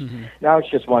directions. Mm-hmm. Now it's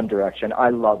just one direction. I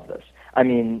love this.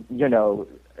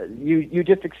 You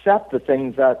just accept the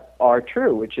things that are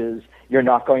true, which is you're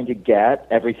not going to get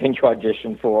everything you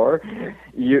audition for.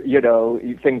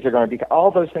 Things are going to be,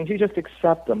 all those things, you just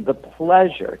accept them. The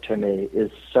pleasure to me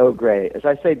is so great. As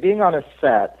I say, being on a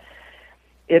set,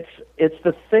 it's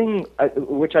the thing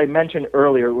which I mentioned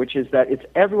earlier, which is that it's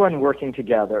everyone working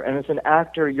together. And as an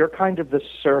actor, you're kind of the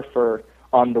surfer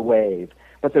on the wave,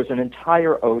 but there's an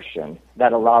entire ocean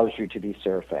that allows you to be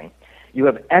surfing. You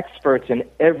have experts in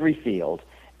every field,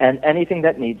 and anything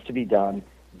that needs to be done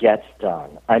gets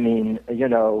done. I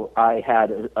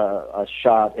had a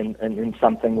shot in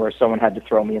something where someone had to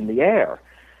throw me in the air,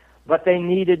 but they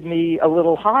needed me a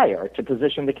little higher to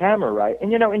position the camera right.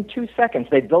 And, in 2 seconds,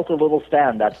 they built a little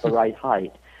stand that's the right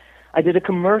height. I did a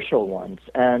commercial once,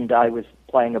 and I was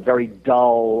playing a very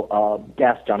dull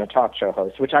guest on a talk show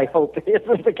host, which I hope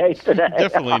isn't the case today.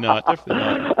 Definitely not. I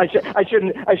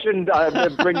shouldn't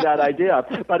bring that idea up.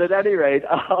 But at any rate,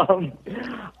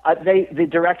 the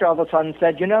director all of a sudden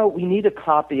said, we need a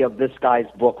copy of this guy's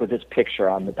book with his picture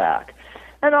on the back.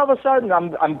 And all of a sudden,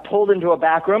 I'm pulled into a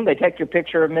back room. They take a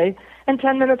picture of me, and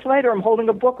 10 minutes later, I'm holding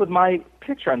a book with my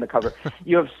picture on the cover.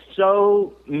 You have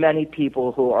so many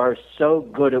people who are so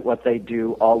good at what they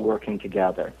do, all working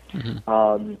together. Mm-hmm.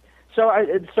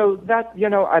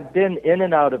 I've been in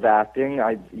and out of acting.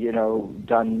 I've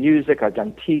done music. I've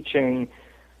done teaching,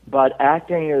 but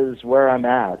acting is where I'm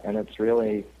at, and it's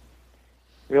really,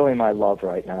 really my love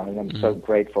right now. And I'm so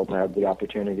grateful to have the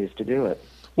opportunities to do it.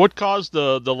 What caused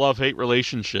the love-hate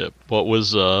relationship? What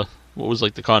was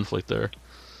like the conflict there?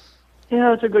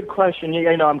 Yeah, it's a good question.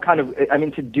 I'm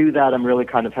to do that, I'm really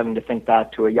kind of having to think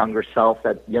back to a younger self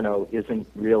that, isn't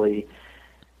really,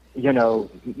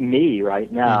 me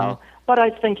right now. Mm-hmm. But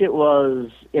I think it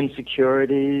was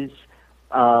insecurities.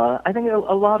 I think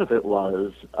a lot of it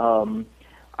was.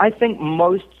 I think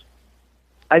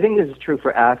this is true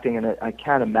for acting, and I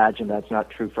can't imagine that's not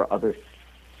true for other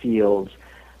fields.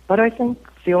 But I think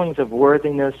feelings of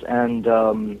worthiness and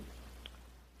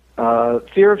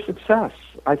fear of success.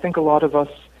 I think a lot of us,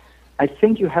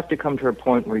 you have to come to a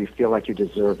point where you feel like you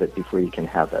deserve it before you can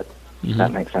have it, if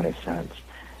that makes any sense.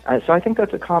 So I think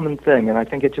that's a common thing, and I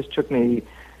think it just took me,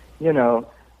 we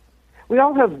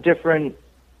all have different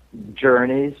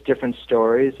journeys, different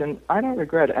stories, and I don't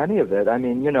regret any of it.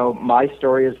 My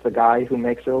story is the guy who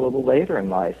makes it a little later in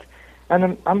life,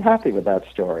 and I'm happy with that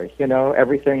story.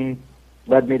 Everything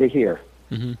led me to here.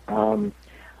 Mm-hmm.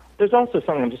 There's also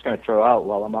something I'm just going to throw out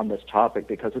while I'm on this topic,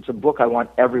 because it's a book I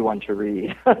want everyone to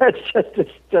read.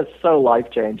 It's just so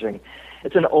life-changing.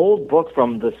 It's an old book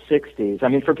from the 60s.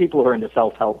 For people who are into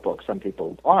self-help books, some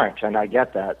people aren't, and I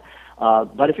get that.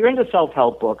 But if you're into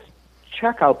self-help books,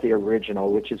 check out the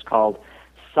original, which is called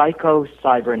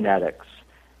Psycho-Cybernetics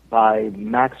by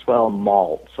Maxwell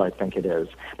Maltz, I think it is.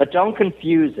 But don't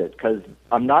confuse it, because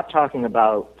I'm not talking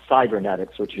about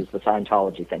cybernetics, which is the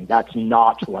Scientology thing. That's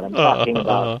not what I'm talking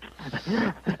about.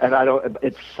 And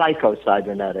it's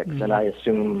psycho-cybernetics, and I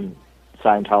assume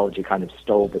Scientology kind of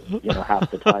stole half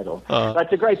the title.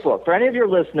 That's a great book. For any of your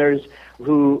listeners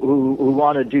who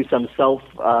want to do some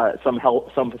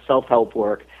self-help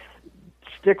work,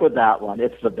 stick with that one.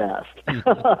 It's the best.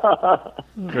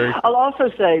 Very cool. I'll also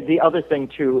say the other thing,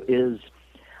 too, is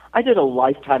I did a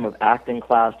lifetime of acting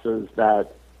classes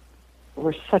that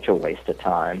were such a waste of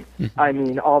time. I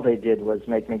mean, all they did was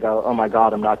make me go, oh, my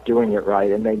God, I'm not doing it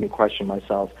right, and made me question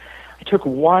myself. I took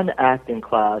one acting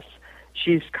class.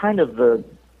 She's kind of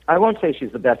I won't say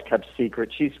she's the best-kept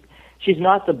secret. She's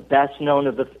not the best known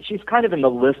of she's kind of in the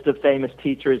list of famous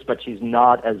teachers, but she's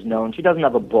not as known. She doesn't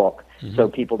have a book, so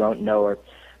people don't know her.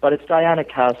 But it's Diana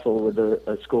Castle with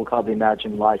a school called The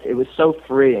Imagined Life. It was so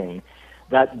freeing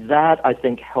that I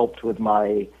think, helped with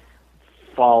my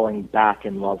falling back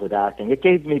in love with acting. It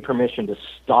gave me permission to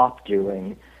stop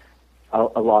doing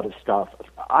a lot of stuff.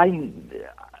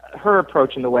 Her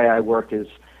approach and the way I work is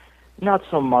not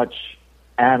so much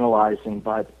analyzing,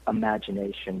 but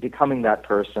imagination, becoming that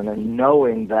person and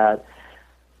knowing that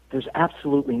there's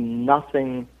absolutely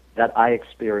nothing that I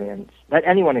experience, that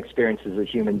anyone experiences as a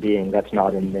human being, that's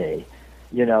not in me.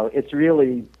 You know, it's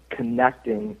really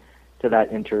connecting to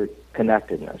that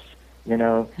interconnectedness. You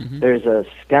know, there's a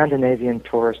Scandinavian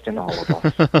tourist in all of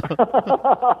us.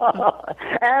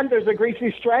 And there's a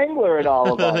Greasy Strangler in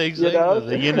all of us. Exactly, you know?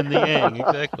 the yin and the yang,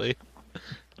 exactly.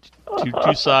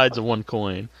 Two sides of one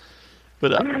coin.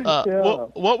 But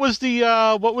what was the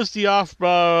off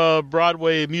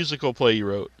Broadway musical play you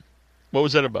wrote? What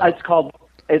was that about?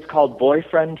 It's called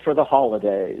Boyfriend for the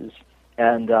Holidays,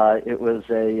 and it was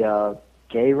a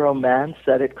gay romance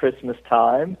set at Christmas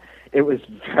time. It was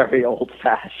very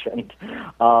old-fashioned.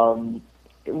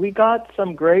 We got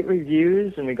some great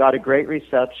reviews, and we got a great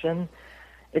reception.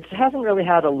 It hasn't really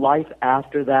had a life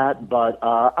after that, but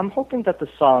I'm hoping that the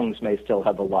songs may still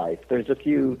have a life. There's a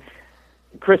few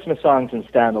Christmas songs and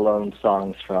standalone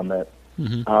songs from it.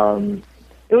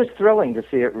 It was thrilling to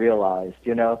see it realized,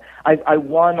 you know. I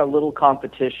won a little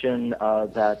competition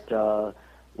that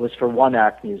was for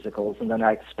one-act musicals, and then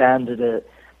I expanded it.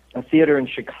 A theater in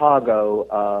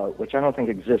Chicago, which I don't think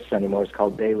exists anymore, is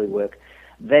called Bailiwick.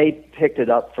 They picked it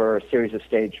up for a series of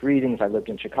staged readings. I lived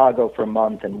in Chicago for a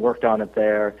month and worked on it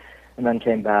there, and then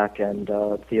came back, and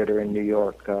theater in New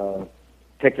York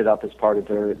picked it up as part of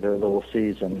their little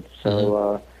season.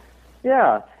 So,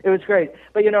 yeah, it was great.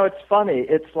 But, you know, it's funny.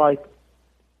 It's like,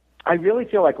 I really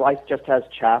feel like life just has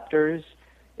chapters.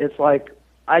 It's like,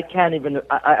 I can't even,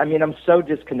 I mean, I'm so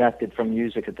disconnected from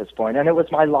music at this point, and it was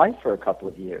my life for a couple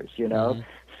of years, you know.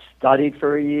 Studied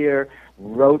for a year,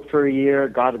 wrote for a year,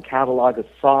 got a catalog of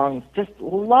songs, just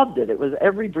loved it. It was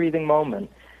every breathing moment.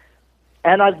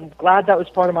 And I'm glad that was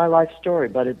part of my life story,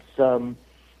 but it's,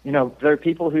 you know, there are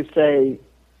people who say,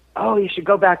 oh, you should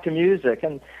go back to music,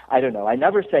 and I don't know. I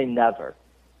never say never,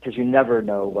 because you never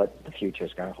know what the future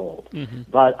is going to hold.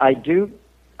 But I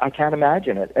can't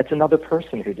imagine it. It's another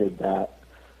person who did that.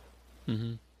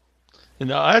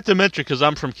 And I have to mention, because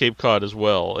I'm from Cape Cod as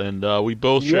well, and we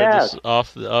both shared this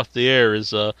off the air,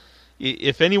 is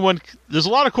if anyone, there's a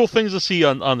lot of cool things to see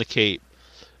on the Cape,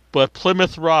 but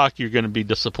Plymouth Rock, you're going to be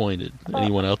disappointed.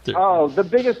 Anyone out there? Oh, the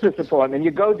biggest disappointment.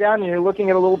 You go down and you're looking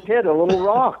at a little pit, a little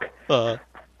rock.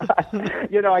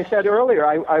 You know, I said earlier,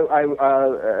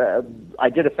 I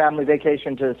did a family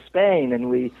vacation to Spain, and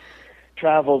we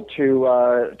traveled to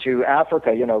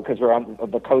Africa, you know, because we're on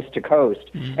the coast to coast,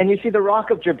 and you see the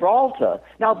Rock of Gibraltar.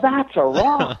 Now that's a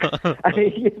rock. I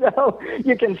mean, you know,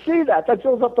 you can see that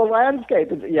fills up the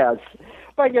landscape. Yes,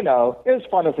 but you know, it was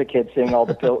fun as a kid seeing all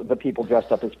the people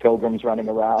dressed up as pilgrims running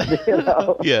around. You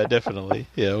know? Yeah, definitely.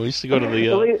 Yeah, we used to go to the.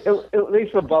 At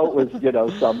least the boat was, you know,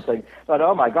 something. But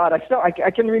oh my God,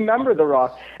 I can remember the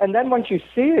rock. And then once you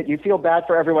see it, you feel bad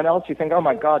for everyone else. You think, oh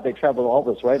my God, they traveled all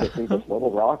this way to see this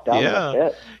little rock down in the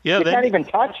pit. Yeah, you can't even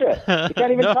touch it. You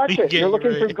can't even touch it. You're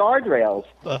looking through guardrails.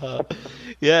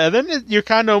 Yeah, and then you're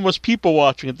kind of almost people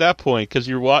watching at that point, because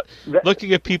you're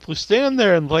looking at people who stand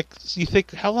there and like you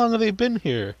think, how long have they been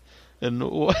here? And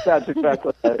that's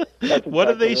exactly it. What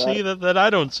do they see that I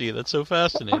don't see? That's so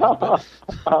fascinating.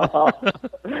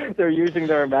 They're using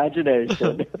their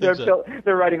imagination.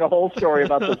 They're writing a whole story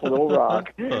about this little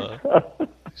rock.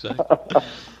 Exactly.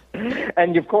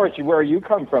 And of course, where you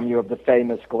come from, you have the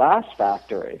famous glass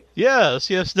factory. Yes,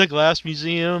 the glass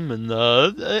museum, and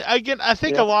again, I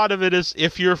think a lot of it is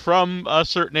if you're from a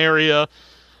certain area.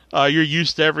 You're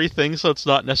used to everything, so it's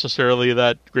not necessarily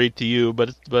that great to you.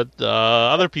 But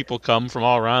other people come from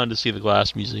all around to see the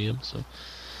Glass Museum. So,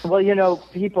 well, you know,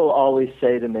 people always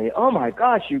say to me, "Oh my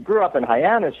gosh, you grew up in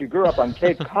Hyannis, you grew up on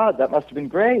Cape Cod. That must have been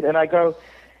great." And I go,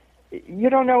 you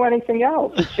don't know anything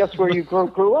else. It's just where you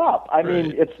grew up. I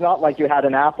mean, it's not like you had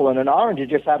an apple and an orange. You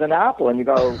just had an apple, and you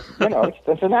go,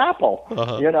 it's an apple.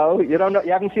 Uh-huh. You don't know.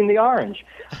 You haven't seen the orange.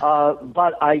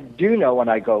 But I do know when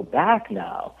I go back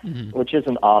now, which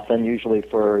isn't often, usually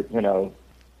for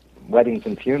weddings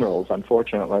and funerals,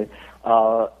 unfortunately.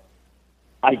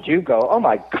 I do go, oh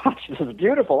my gosh, this is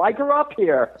beautiful. I grew up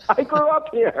here.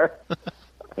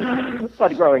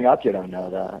 But growing up, you don't know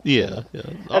that. Yeah.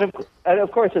 And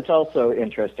of course, it's also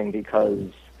interesting because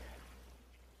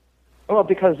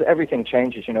everything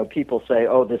changes. People say,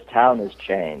 oh, this town has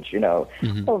changed.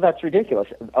 Oh, that's ridiculous.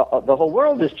 The whole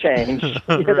world has changed.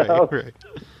 Right. The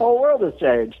whole world has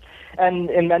changed. And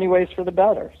in many ways for the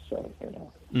better. So,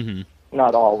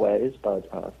 not always,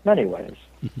 but many ways.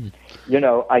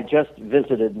 I just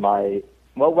visited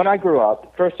when I grew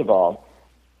up, first of all,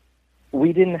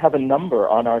 we didn't have a number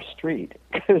on our street.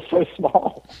 It was so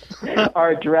small.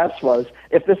 Our address was,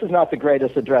 if this is not the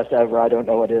greatest address ever, I don't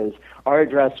know what is. Our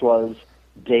address was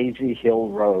Daisy Hill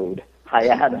Road,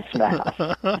 Hyannis, Mass.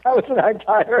 That was our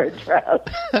entire address.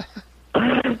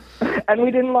 And we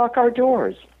didn't lock our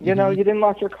doors. You didn't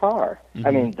lock your car.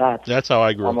 I mean, that's how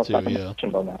I grew up too.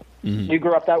 You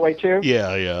grew up that way too?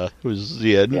 Yeah. It was.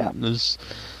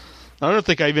 I don't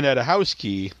think I even had a house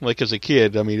key, like as a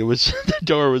kid. I mean, it was the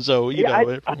door was so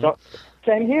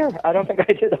same here. I don't think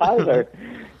I did either.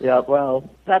 Yeah, well,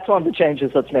 that's one of the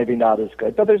changes that's maybe not as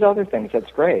good. But there's other things that's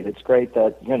great. It's great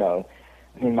that I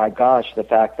mean, my gosh, the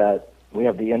fact that we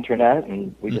have the internet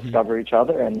and we discover each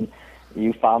other, and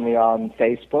you found me on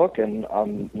Facebook, and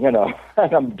and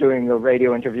I'm doing a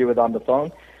radio interview on the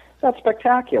phone. That's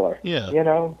spectacular. Yeah.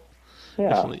 Yeah.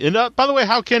 Definitely. And by the way,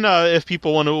 how can if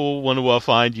people want to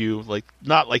find you, like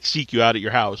not like seek you out at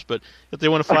your house, but if they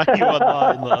want to find you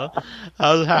online,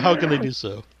 how can they do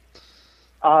so?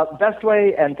 Best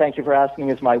way, and thank you for asking,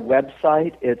 is my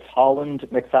website. It's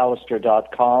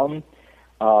hollandmacfallister.com,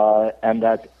 and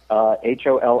that's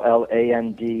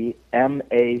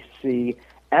HOLLANDMAC,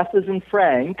 F as in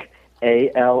Frank,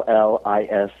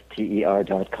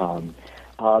 ALLISTER.com.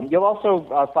 You'll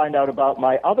also find out about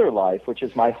my other life, which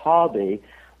is my hobby.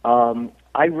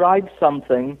 I ride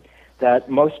something that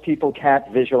most people can't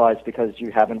visualize because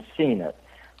you haven't seen it.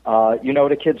 You know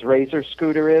what a kid's razor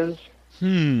scooter is?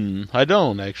 I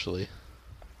don't, actually.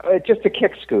 It's just a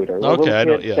kick scooter. Okay, I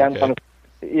don't. Yeah, okay.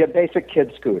 Basic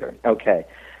kid scooter. Okay.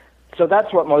 So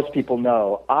that's what most people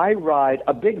know. I ride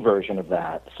a big version of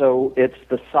that. So it's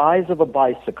the size of a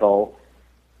bicycle,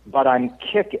 but I'm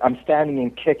standing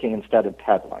and kicking instead of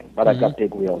pedaling, but I've got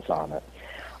big wheels on it.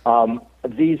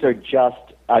 These are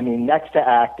just, next to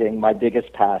acting, my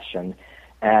biggest passion.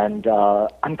 And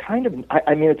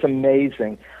it's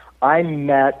amazing. I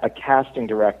met a casting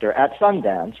director at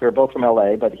Sundance. We're both from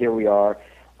L.A., but here we are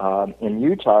in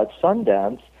Utah at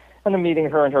Sundance. And I'm meeting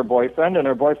her and her boyfriend, and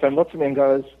her boyfriend looks at me and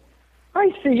goes,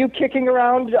 I see you kicking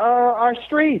around our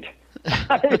street.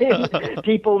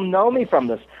 People know me from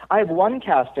this. I have one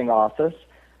casting office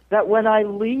that when I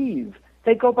leave,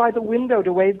 they go by the window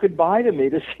to wave goodbye to me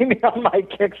to see me on my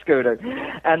kick scooter.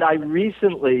 And I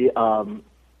recently,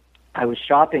 I was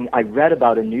shopping. I read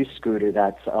about a new scooter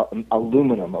that's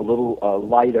aluminum, a little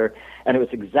lighter, and it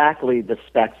was exactly the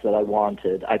specs that I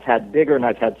wanted. I've had bigger and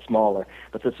I've had smaller,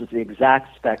 but this was the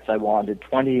exact specs I wanted,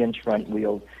 20-inch front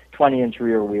wheel, 20-inch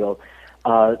rear wheel.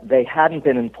 They hadn't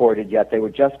been imported yet. They were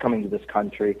just coming to this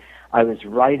country. I was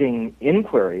writing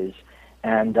inquiries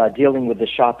and dealing with the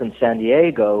shop in San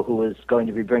Diego who was going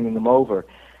to be bringing them over.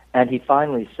 And he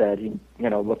finally said, he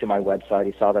looked at my website.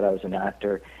 He saw that I was an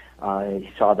actor.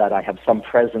 He saw that I have some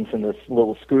presence in this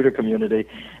little scooter community.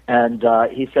 And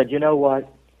he said, you know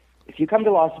what? If you come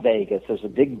to Las Vegas, there's a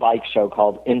big bike show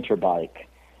called Interbike.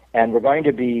 And we're going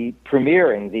to be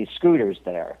premiering these scooters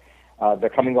there. They're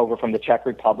coming over from the Czech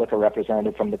Republic, a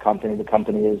representative from the company. The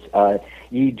company is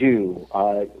Yedo,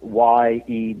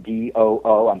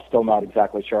 Yedoo. I'm still not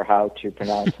exactly sure how to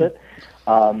pronounce it.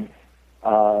 But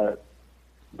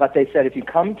they said, if you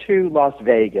come to Las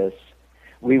Vegas,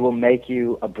 we will make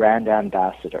you a brand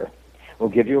ambassador. We'll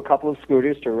give you a couple of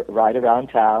scooters to ride around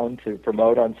town, to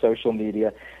promote on social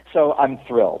media. So I'm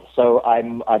thrilled. So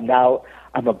I'm a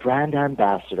brand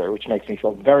ambassador, which makes me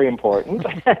feel very important.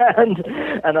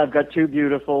 and I've got two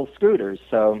beautiful scooters.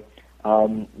 So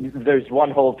there's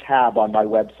one whole tab on my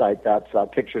website that's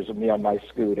pictures of me on my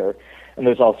scooter. And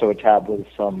there's also a tab with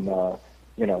some of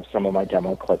my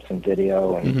demo clips and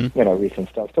video and, recent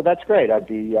stuff. So that's great. I'd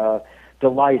be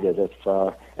delighted if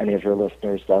any of your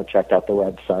listeners checked out the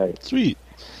website. Sweet.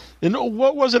 And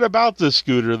what was it about this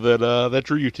scooter that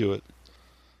drew you to it?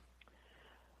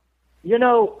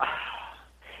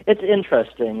 It's It's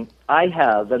interesting. I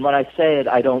have, and when I say it,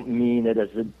 I don't mean it as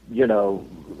a,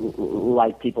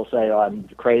 like people say, oh, I'm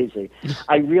crazy.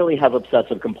 I really have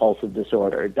obsessive compulsive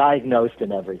disorder, diagnosed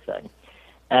and everything.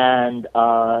 And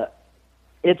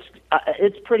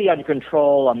it's pretty under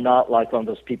control. I'm not like one of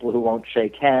those people who won't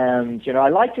shake hands. I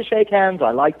like to shake hands.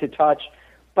 I like to touch,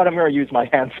 but I'm going to use my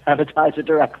hand sanitizer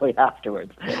directly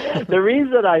afterwards. The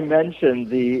reason I mentioned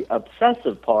the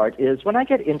obsessive part is when I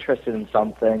get interested in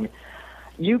something,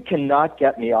 you cannot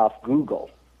get me off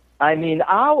Google. I mean,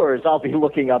 hours I'll be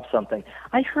looking up something.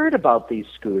 I heard about these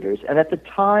scooters, and at the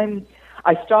time,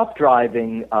 I stopped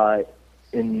driving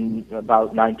in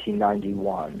about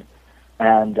 1991.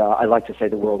 And I like to say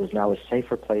the world is now a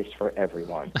safer place for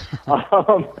everyone.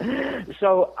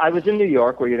 So I was in New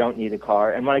York where you don't need a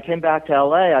car. And when I came back to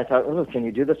L.A., I thought, oh, can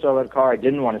you do this without a car? I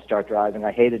didn't want to start driving.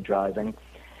 I hated driving.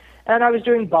 And I was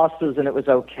doing buses, and it was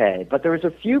okay. But there was a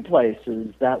few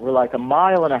places that were like a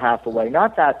mile and a half away,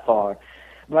 not that far.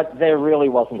 But there really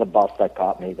wasn't a bus that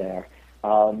got me there.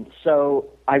 So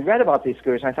I read about these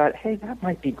scooters, and I thought, hey, that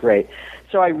might be great.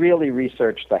 So I really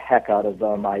researched the heck out of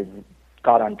them. I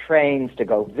got on trains to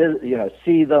go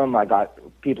see them. I got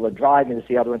people to drive me to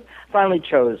see other ones. Finally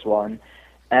chose one,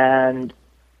 and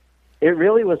it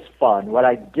really was fun. What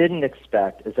I didn't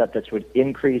expect is that this would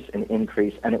increase and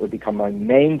increase, and it would become my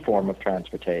main form of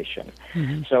transportation.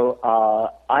 Mm-hmm. So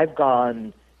I've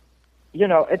gone,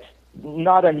 it's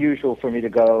not unusual for me to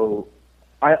go,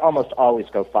 I almost always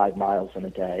go 5 miles in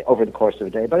a day, over the course of a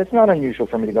day, but it's not unusual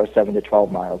for me to go 7 to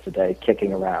 12 miles a day,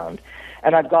 kicking around.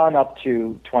 And I've gone up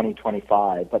to 20,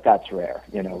 25, but that's rare,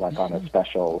 like on a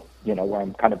special, where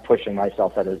I'm kind of pushing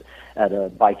myself at a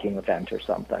biking event or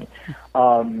something.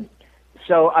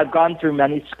 So I've gone through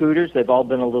many scooters. They've all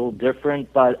been a little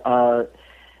different, but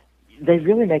they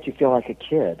really make you feel like a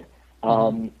kid.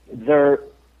 They're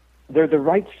the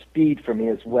right speed for me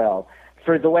as well.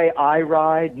 For the way I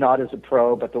ride, not as a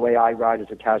pro, but the way I ride as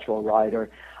a casual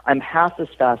rider, I'm half as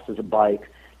fast as a bike,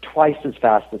 twice as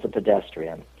fast as a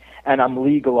pedestrian. And I'm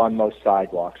legal on most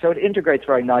sidewalks. So it integrates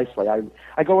very nicely.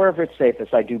 I go wherever it's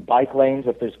safest. I do bike lanes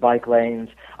if there's bike lanes.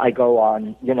 I go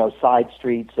on, side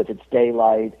streets if it's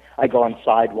daylight. I go on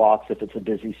sidewalks if it's a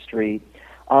busy street.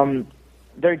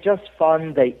 They're just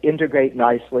fun. They integrate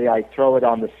nicely. I throw it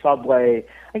on the subway.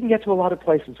 I can get to a lot of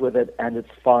places with it, and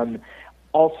it's fun.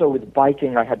 Also, with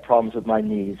biking, I had problems with my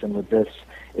knees, and with this,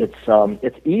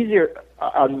 it's easier.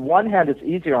 On one hand, it's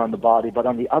easier on the body, but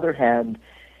on the other hand,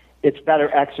 it's better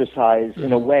exercise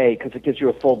in a way because it gives you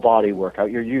a full body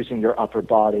workout. You're using your upper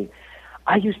body.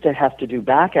 I used to have to do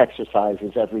back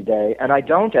exercises every day, and I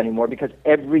don't anymore because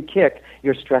every kick,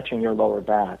 you're stretching your lower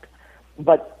back.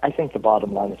 But I think the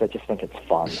bottom line is I just think it's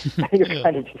fun. You're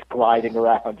kind of just gliding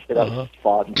around. It's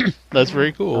fun. That's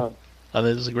very cool. I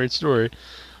think it's a great story.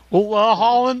 Well,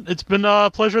 Holland, it's been a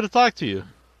pleasure to talk to you.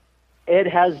 It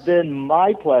has been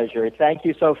my pleasure. Thank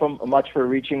you so much for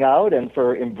reaching out and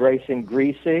for embracing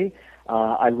Greasy.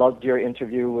 I loved your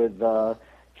interview with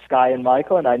Sky and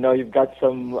Michael, and I know you've got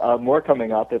some more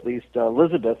coming up. At least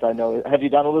Elizabeth, I know. Have you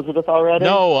done Elizabeth already?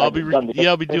 No, I'll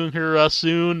be doing her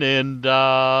soon, and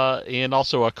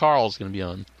also Carl's going to be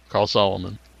on. Carl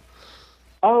Solomon.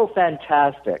 Oh,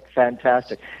 fantastic!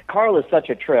 Carl is such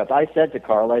a trip. I said to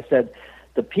Carl,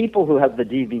 the people who have the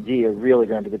DVD are really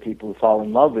going to be the people who fall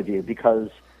in love with you, because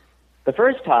the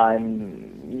first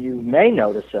time you may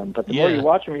notice him, but the more you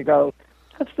watch him, you go,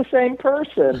 that's the same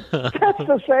person. That's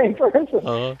the same person.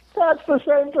 That's the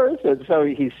same person. So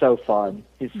he's so fun.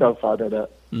 He's so fun at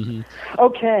it. Mm-hmm.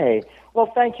 Okay.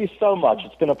 Well, thank you so much.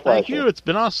 It's been a pleasure. Thank you. It's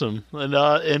been awesome.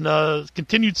 And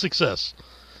continued success.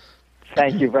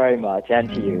 Thank you very much. And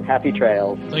to you. Happy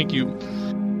trails. Thank you.